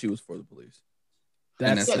I believe she was for the police.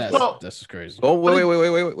 That's just crazy. Oh, wait.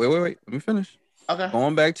 Let me finish. Okay.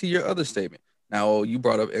 Going back to your other statement. Now, you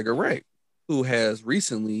brought up Edgar Wright, who has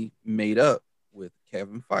recently made up with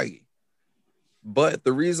Kevin Feige. But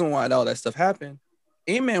the reason why all that stuff happened,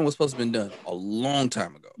 Ant-Man was supposed to have been done a long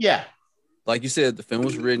time ago. Yeah. Like you said, the film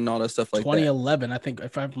was written, all that stuff like 2011, that. 2011, I think,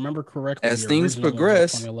 if I remember correctly. As things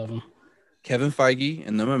progress, Kevin Feige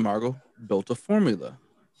and them and Margot built a formula.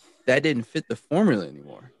 That didn't fit the formula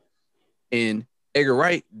anymore. And Edgar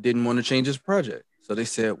Wright didn't want to change his project. So they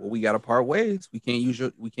said, well, we got to part ways. We can't use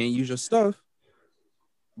your stuff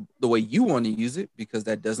the way you want to use it because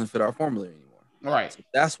that doesn't fit our formula anymore. All right. So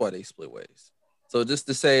that's why they split ways. So just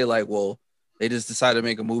to say like, well, they just decided to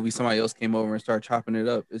make a movie, somebody else came over and started chopping it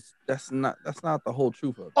up. That's not the whole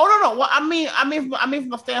truth of it. Oh no. Well, I mean from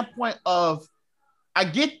the standpoint of, I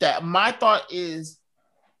get that. My thought is,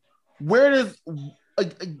 where does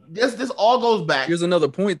this all goes back? Here's another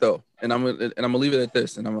point though, and I'm gonna leave it at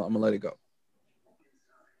this, and I'm gonna let it go.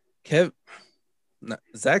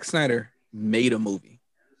 Zack Snyder made a movie.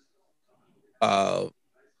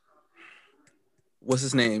 What's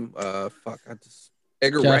his name?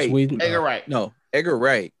 Edgar Wright. Edgar Wright. No, Edgar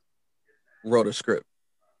Wright wrote a script.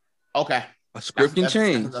 Okay. A script can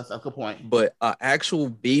change. That's a good point. But an actual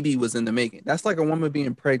baby was in the making. That's like a woman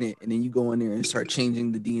being pregnant, and then you go in there and start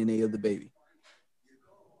changing the DNA of the baby.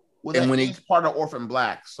 Well, and when it's part of Orphan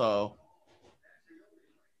Black, so.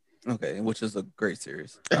 Okay, which is a great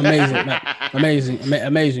series. Amazing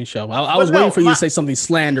show. I was waiting for you to say something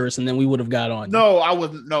slanderous, and then we would have got on. No, I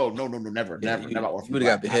wasn't. No, never. You would have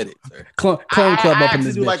got beheaded, sir. Clone Club up in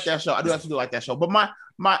this bitch. Like that show. I do actually like that show. But my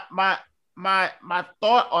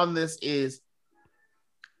thought on this is,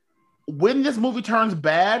 when this movie turns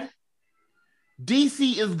bad,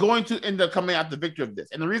 DC is going to end up coming out the victor of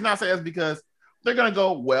this. And the reason I say that is because they're going to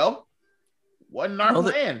go, well, wasn't our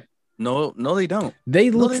plan. No, they don't. They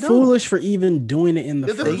look foolish for even doing it in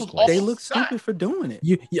the first place. They look stupid for doing it.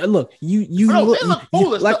 You look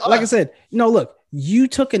foolish. Like I said, look, you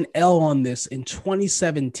took an L on this in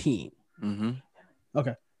 2017. Mm-hmm.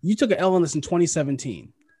 Okay. You took an L on this in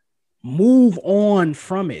 2017. Move on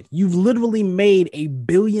from it. You've literally made $1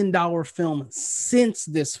 billion film since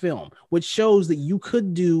this film, which shows that you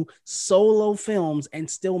could do solo films and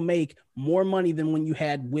still make more money than when you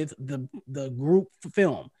had with the group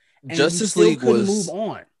film. And Justice League was move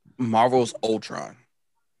on. Marvel's Ultron.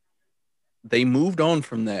 They moved on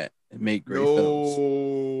from that and made great films.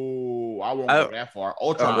 I won't go that far.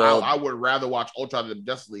 Ultron. I would rather watch Ultron than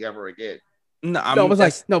Justice League ever again. He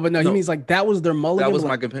means like that was their mulligan.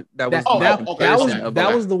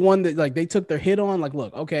 That was the one that like they took their hit on. Like,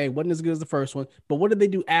 look, okay, wasn't as good as the first one, but what did they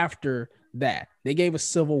do after that? They gave us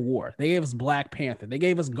Civil War. They gave us Black Panther. They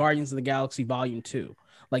gave us Guardians of the Galaxy Volume 2.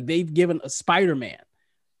 Like they've given us Spider-Man.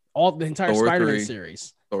 All the entire Spider-Man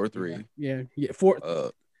series. Thor 3. Yeah.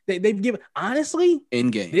 They've given, honestly,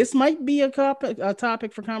 Endgame. This might be a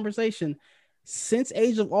topic for conversation. Since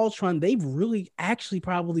Age of Ultron, they've really actually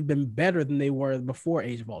probably been better than they were before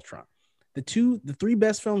Age of Ultron. The three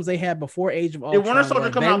best films they had before Age of Ultron were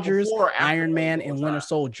Avengers, Iron Man, and Winter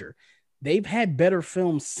Soldier. They've had better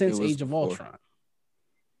films since Age of Ultron.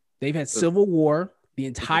 They've had Civil War, the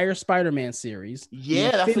entire Spider-Man series.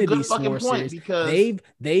 Yeah, that's a good fucking point because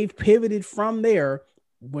they've pivoted from there.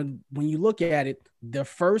 When you look at it, that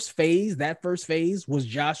first phase was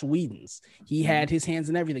Joss Whedon's. He had his hands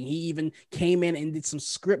in everything. He even came in and did some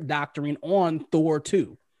script doctoring on Thor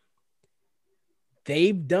 2.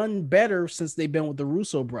 They've done better since they've been with the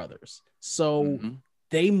Russo brothers. So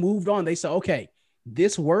they moved on. They said, okay,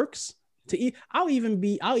 this works. I'll even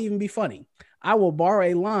be funny. I will borrow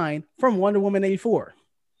a line from Wonder Woman 84.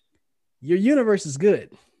 Your universe is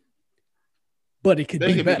good, but it could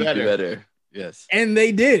be better. Yes. And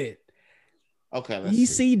they did it. Okay.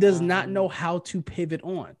 DC does not know how to pivot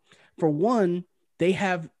on. For one, they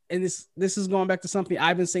have, and this is going back to something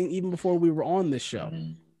I've been saying even before we were on this show.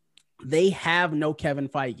 They have no Kevin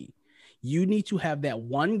Feige. You need to have that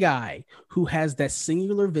one guy who has that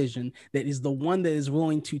singular vision, that is the one that is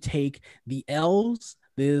willing to take the L's,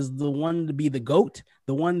 that is the one to be the GOAT,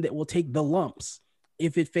 the one that will take the lumps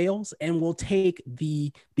if it fails, and will take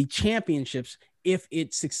the championships if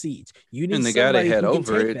it succeeds. You need and the guy that had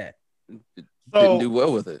over it. that. didn't do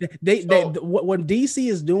well with it. What DC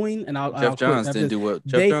is doing, and Jeff Johns didn't do well.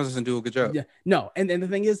 Jeff Johns doesn't do a good job. Yeah, no, and the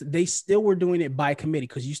thing is, they still were doing it by committee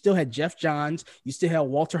because you still had Jeff Johns, you still had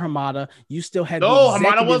Walter Hamada, you still had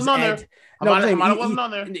Hamada wasn't on there. Hamada wasn't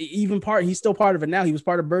on there. He's still part of it now. He was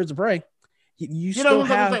part of Birds of Prey. You still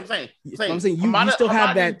have. I'm saying you still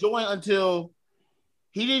have that.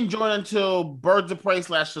 He didn't join until Birds of Prey /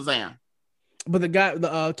 Shazam. But the guy,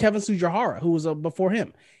 Kevin Tsujihara, who was before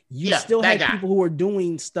him, still had people who were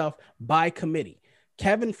doing stuff by committee.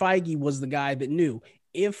 Kevin Feige was the guy that knew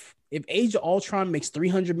if Age of Ultron makes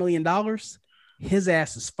 $300 million, his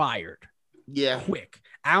ass is fired. Yeah, quick.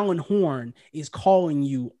 Alan Horn is calling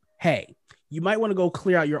you, hey, you might want to go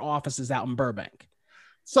clear out your offices out in Burbank.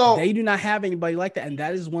 So they do not have anybody like that, and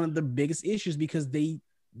that is one of the biggest issues because they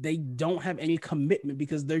don't have any commitment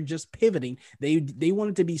because they're just pivoting. They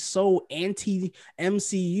wanted to be so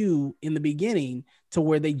anti-MCU in the beginning to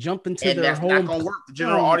where they jump into their whole not gonna work. The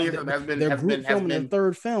general audience has been their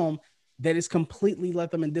third film that is completely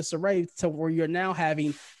let them in disarray to where you're now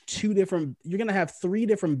having you're going to have 3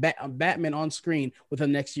 different Batman on screen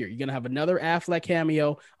within the next year. You're going to have another Affleck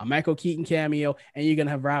cameo, a Michael Keaton cameo, and you're going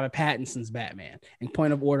to have Robert Pattinson's Batman. And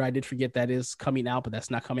point of order, I did forget that is coming out, but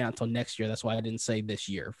that's not coming out until next year. That's why I didn't say this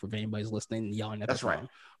year for if anybody's listening and yelling at that's right.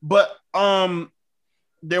 But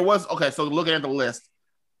there was, so looking at the list,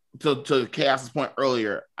 to Chaos's point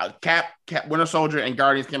earlier, Cap, Winter Soldier, and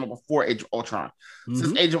Guardians came up before Age of Ultron. Mm-hmm.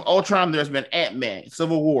 Since Age of Ultron, there's been Ant-Man,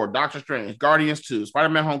 Civil War, Doctor Strange, Guardians 2,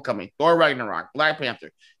 Spider-Man Homecoming, Thor Ragnarok, Black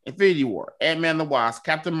Panther, Infinity War, Ant-Man the Wasp,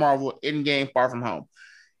 Captain Marvel, Endgame, Far From Home.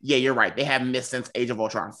 Yeah, you're right. They haven't missed since Age of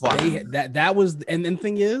Ultron. That was, and the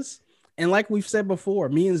thing is, and like we've said before,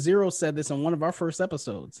 me and Zero said this on one of our first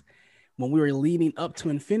episodes when we were leading up to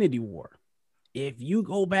Infinity War. If you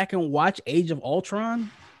go back and watch Age of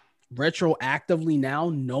Ultron retroactively now,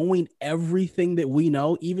 knowing everything that we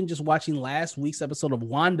know, even just watching last week's episode of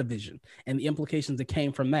WandaVision and the implications that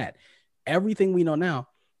came from that, everything we know now,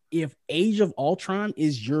 if Age of Ultron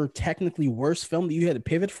is your technically worst film that you had to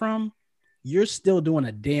pivot from, you're still doing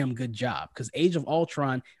a damn good job because Age of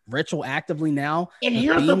Ultron retroactively now, and the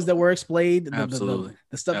themes that were explained, the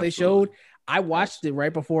stuff they showed, I watched it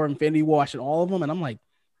right before Infinity War, watching all of them, and I'm like,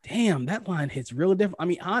 damn, that line hits real different. I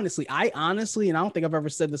mean, honestly, and I don't think I've ever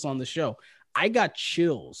said this on the show, I got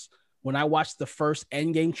chills when I watched the first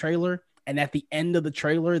Endgame trailer, and at the end of the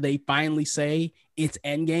trailer, they finally say it's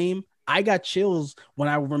Endgame. I got chills when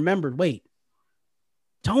I remembered, wait,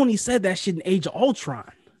 Tony said that shit in Age of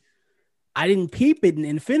Ultron. I didn't peep it in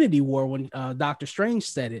Infinity War when Doctor Strange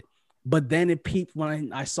said it, but then it peeped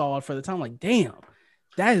when I saw it for the time. Like, damn,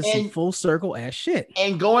 that is some full circle ass shit.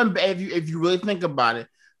 And going back, if you really think about it,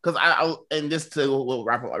 because we'll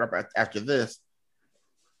wrap up after this.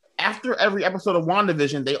 After every episode of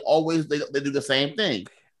WandaVision, they do the same thing.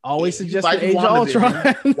 Always suggest Age of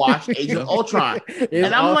Ultron. Watch Age of Ultron. And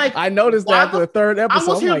I'm like, I noticed that after the third episode.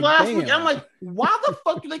 I was here last week, and I'm like, why the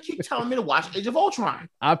fuck do they keep telling me to watch Age of Ultron?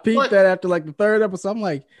 I peeped that after like the third episode. I'm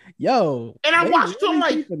like, yo. And I watched it, I'm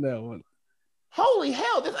like, holy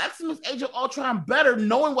hell, this actually makes Age of Ultron better,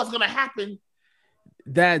 knowing what's going to happen.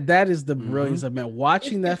 That is the brilliance of man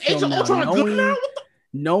watching that film now,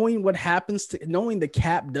 knowing what happens to knowing the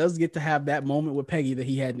Cap does get to have that moment with Peggy that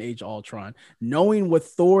he had in Age of Ultron, knowing what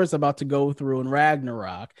Thor is about to go through in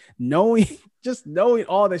Ragnarok, knowing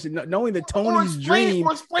all that shit, knowing that Tony's dream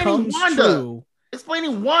comes true.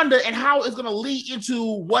 Explaining Wanda and how it's going to lead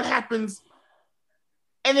into what happens,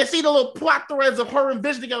 and then see the little plot threads of her and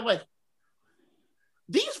Vision together, like,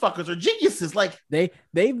 these fuckers are geniuses. Like they've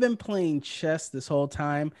been playing chess this whole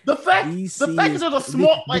time. The fact that there's a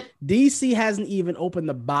small DC hasn't even opened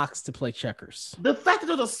the box to play checkers. The fact that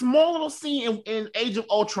there's a small little scene in Age of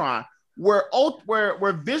Ultron where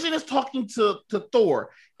Vision is talking to Thor,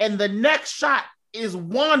 and the next shot is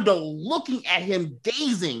Wanda looking at him,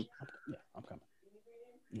 gazing. Yeah, I'm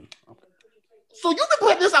coming. So you've been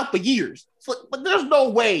putting this out for years. But there's no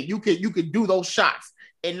way you could do those shots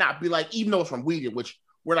and not be like, even though it's from Whedon, which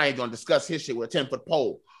we're not even going to discuss his shit with a 10-foot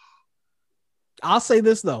pole. I'll say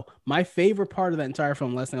this, though. My favorite part of that entire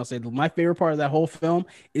film, last thing I'll say, my favorite part of that whole film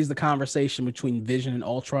is the conversation between Vision and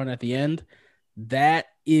Ultron at the end. That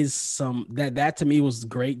is that to me was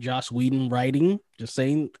great Joss Whedon writing. Just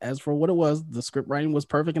saying, as for what it was, the script writing was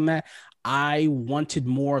perfect in that. I wanted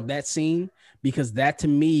more of that scene because that to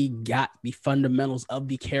me got the fundamentals of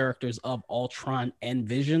the characters of Ultron and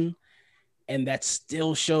Vision. And that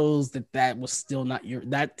still shows that was still not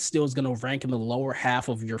that still is going to rank in the lower half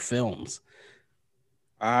of your films.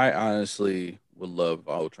 I honestly would love if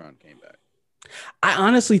Ultron came back. I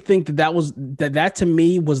honestly think that to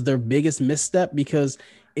me was their biggest misstep because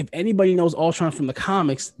if anybody knows Ultron from the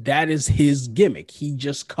comics, that is his gimmick. He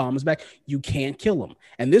just comes back. You can't kill him.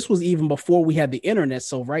 And this was even before we had the internet.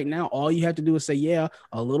 So right now, all you have to do is say, yeah,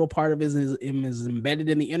 a little part of it is embedded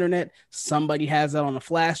in the internet. Somebody has that on a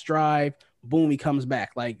flash drive. Boom, he comes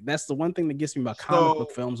back. Like, that's the one thing that gets me about comic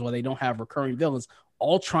book films where they don't have recurring villains.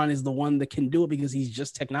 Ultron is the one that can do it because he's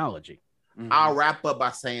just technology. Mm-hmm. I'll wrap up by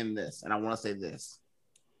saying this, and I want to say this.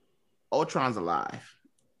 Ultron's alive,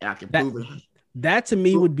 and I can prove it. That to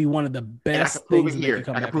me would be one of the best things. I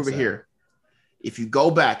can prove it here. If you go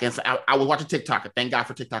back and I was watching TikTok, and thank God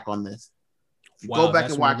for TikTok on this. If you go back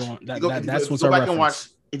and watch,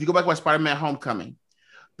 if you go back and watch Spider-Man: Homecoming,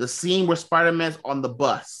 the scene where Spider-Man's on the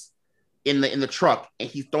bus in the truck and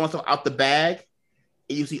he's throwing stuff out the bag,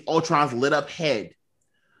 and you see Ultron's lit up head.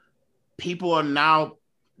 People are now,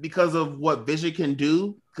 because of what Vision can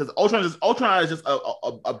do, because Ultron is just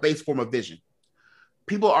a base form of Vision.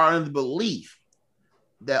 People are in the belief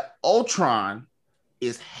that Ultron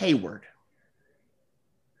is Hayward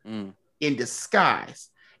in disguise.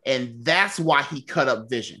 And that's why he cut up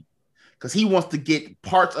Vision, because he wants to get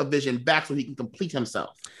parts of Vision back so he can complete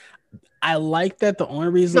himself. I like that. The only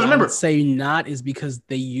reason I would say not is because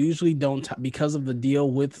they usually don't, because of the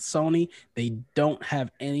deal with Sony, they don't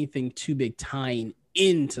have anything too big tying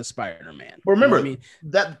into Spider-Man. But remember, you know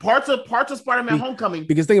that parts of Spider-Man Homecoming.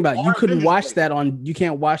 Because think about it, you couldn't watch that you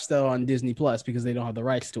can't watch that on Disney Plus because they don't have the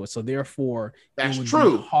rights to it. So therefore, that's it would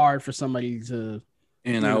true. be hard for somebody to.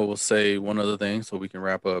 And I will say one other thing, so we can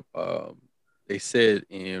wrap up. They said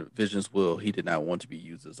in Vision's will he did not want to be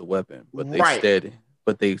used as a weapon, but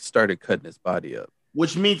they started cutting his body up,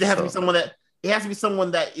 which means it has to be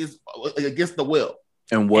someone that is against the will.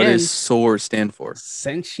 And what does SWORD stand for?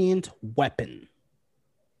 Sentient weapon.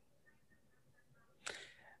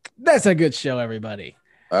 That's a good show, everybody.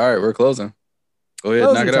 All right, we're closing. Go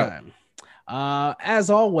ahead, knock it out. As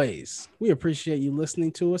always, we appreciate you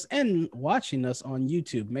listening to us and watching us on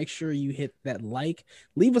YouTube. Make sure you hit that like.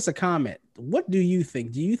 Leave us a comment. What do you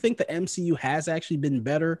think? Do you think the MCU has actually been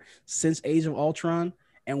better since Age of Ultron?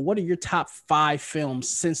 And what are your top 5 films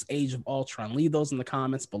since Age of Ultron? Leave those in the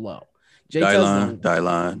comments below. Die-line.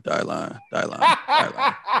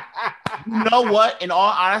 You know what? In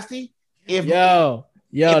all honesty, if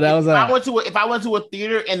I went to a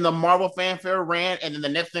theater and the Marvel fanfare ran, and then the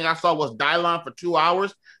next thing I saw was Die-Line for 2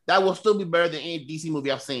 hours, that will still be better than any DC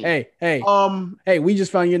movie I've seen. Hey, we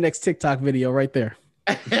just found your next TikTok video right there.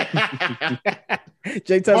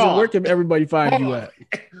 Jay Tesla, where can everybody find you at?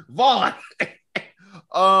 Vaughn.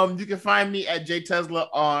 You can find me at Jay Tesla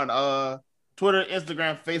on Twitter,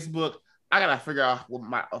 Instagram, Facebook. I gotta figure out what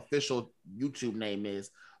my official YouTube name is,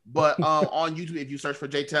 but on YouTube, if you search for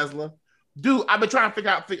Jay Tesla. Dude, I've been trying to figure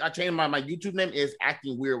out. I changed my YouTube name is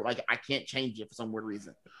acting weird. Like I can't change it for some weird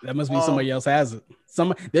reason. That must be somebody else has it.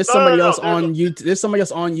 There's somebody else on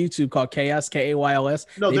YouTube called Chaos, K-A-Y-O-S.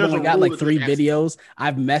 They've only got like 3 videos.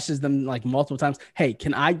 I've messaged them like multiple times. Hey,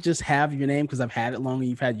 can I just have your name? Because I've had it longer.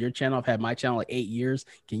 You've had your channel. I've had my channel like 8 years.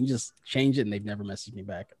 Can you just change it? And they've never messaged me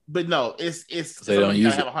back. But no, it's they don't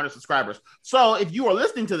use it. Have 100 subscribers. So if you are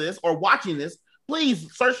listening to this or watching this,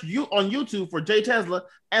 please search you on YouTube for Jay Tesla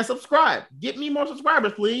and subscribe. Get me more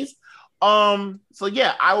subscribers, please. So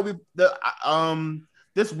yeah, I will be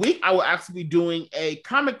this week I will actually be doing a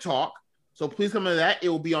comic talk. So please come to that. It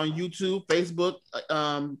will be on YouTube, Facebook,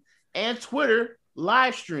 and Twitter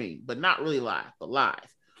live stream, but not really live, but live.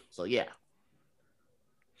 So yeah.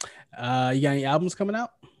 You got any albums coming out?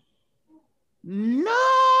 No,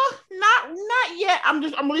 not yet.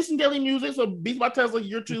 I'm releasing daily music. So Beats by Tesla,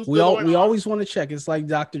 year 2. We always want to check. It's like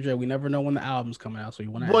Dr. Dre. We never know when the album's coming out, so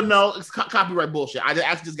you want to. Well, no, it's copyright bullshit. I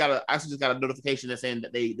actually just got a notification that's saying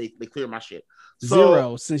that they cleared my shit. So,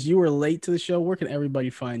 Zero. Since you were late to the show, where can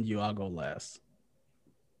everybody find you? I'll go last.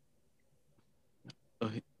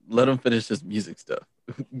 Let him finish his music stuff.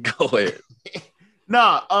 Go ahead.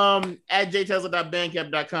 At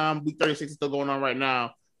jtesla.bandcamp.com. Week 36 is still going on right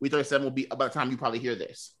now. Week 37 will be by the time you probably hear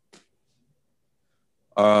this.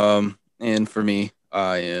 And for me,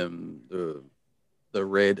 I am the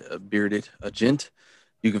red bearded agent.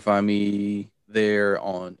 You can find me there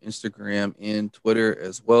on Instagram and Twitter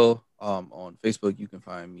as well. On Facebook, you can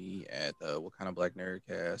find me at What Kind of Black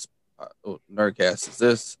Nerdcast. Nerdcast is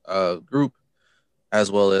this group, as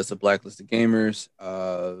well as the Blacklisted Gamers.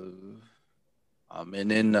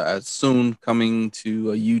 And then soon coming to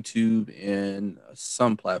YouTube and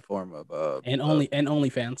some platform of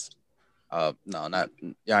OnlyFans. No, not.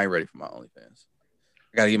 Yeah, I ain't ready for my OnlyFans.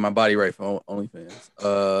 I gotta get my body right for OnlyFans.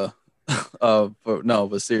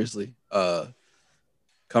 But seriously,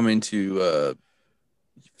 coming to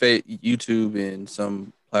YouTube and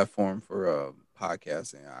some platform for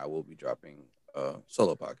podcasting, I will be dropping a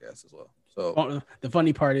solo podcast as well. So the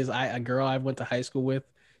funny part is, a girl I went to high school with,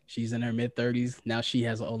 she's in her mid-30s now. She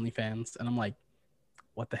has OnlyFans, and I'm like,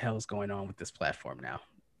 what the hell is going on with this platform now?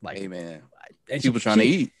 Like, hey man, and people trying to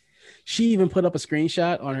eat. She even put up a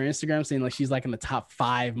screenshot on her Instagram saying like she's like in the top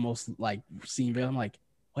 5 most like seen video. I'm like,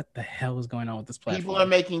 what the hell is going on with this platform? People are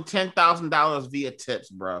making $10,000 via tips,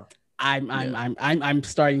 bro. I'm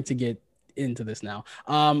starting to get into this now.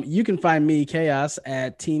 You can find me, Chaos,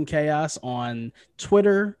 at Team Chaos on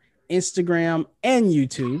Twitter, Instagram, and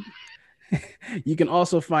YouTube. You can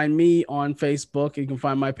also find me on Facebook. You can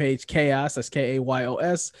find my page, Chaos. That's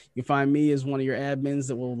Kayos. You can find me as one of your admins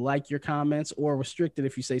that will like your comments or restrict it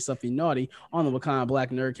if you say something naughty on the Wakanda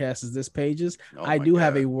Black Nerdcast as this pages. I do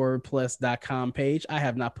have a wordplus.com page. I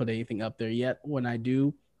have not put anything up there yet. When I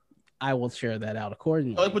do, I will share that out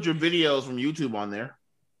accordingly. I put your videos from YouTube on there.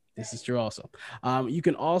 This is true also. You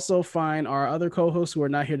can also find our other co-hosts who are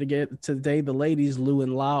not here to get today, the ladies, Lou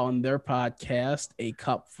and La, on their podcast, A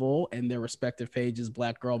Cup Full, and their respective pages,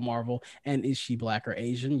 Black Girl Marvel and Is She Black or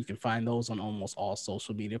Asian? You can find those on almost all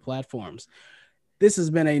social media platforms. This has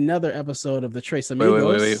been another episode of the Tres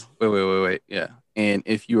Amigos. Wait. Yeah. And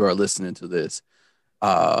if you are listening to this,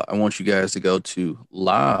 I want you guys to go to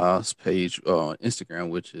La's page on Instagram,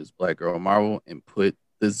 which is Black Girl Marvel, and put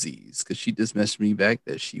the Z's, because she just messaged me back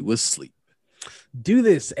that she was asleep. Do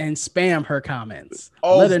this and spam her comments.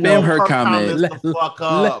 Let her know her comments.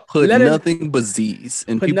 Put nothing but Z's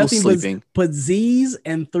and people sleeping. Put Z's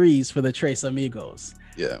and 3s for the Tres Amigos.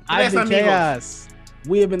 Yeah. I've been Chaos.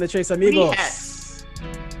 We have been the Tres Amigos.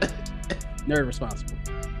 Nerd responsible.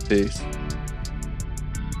 Peace.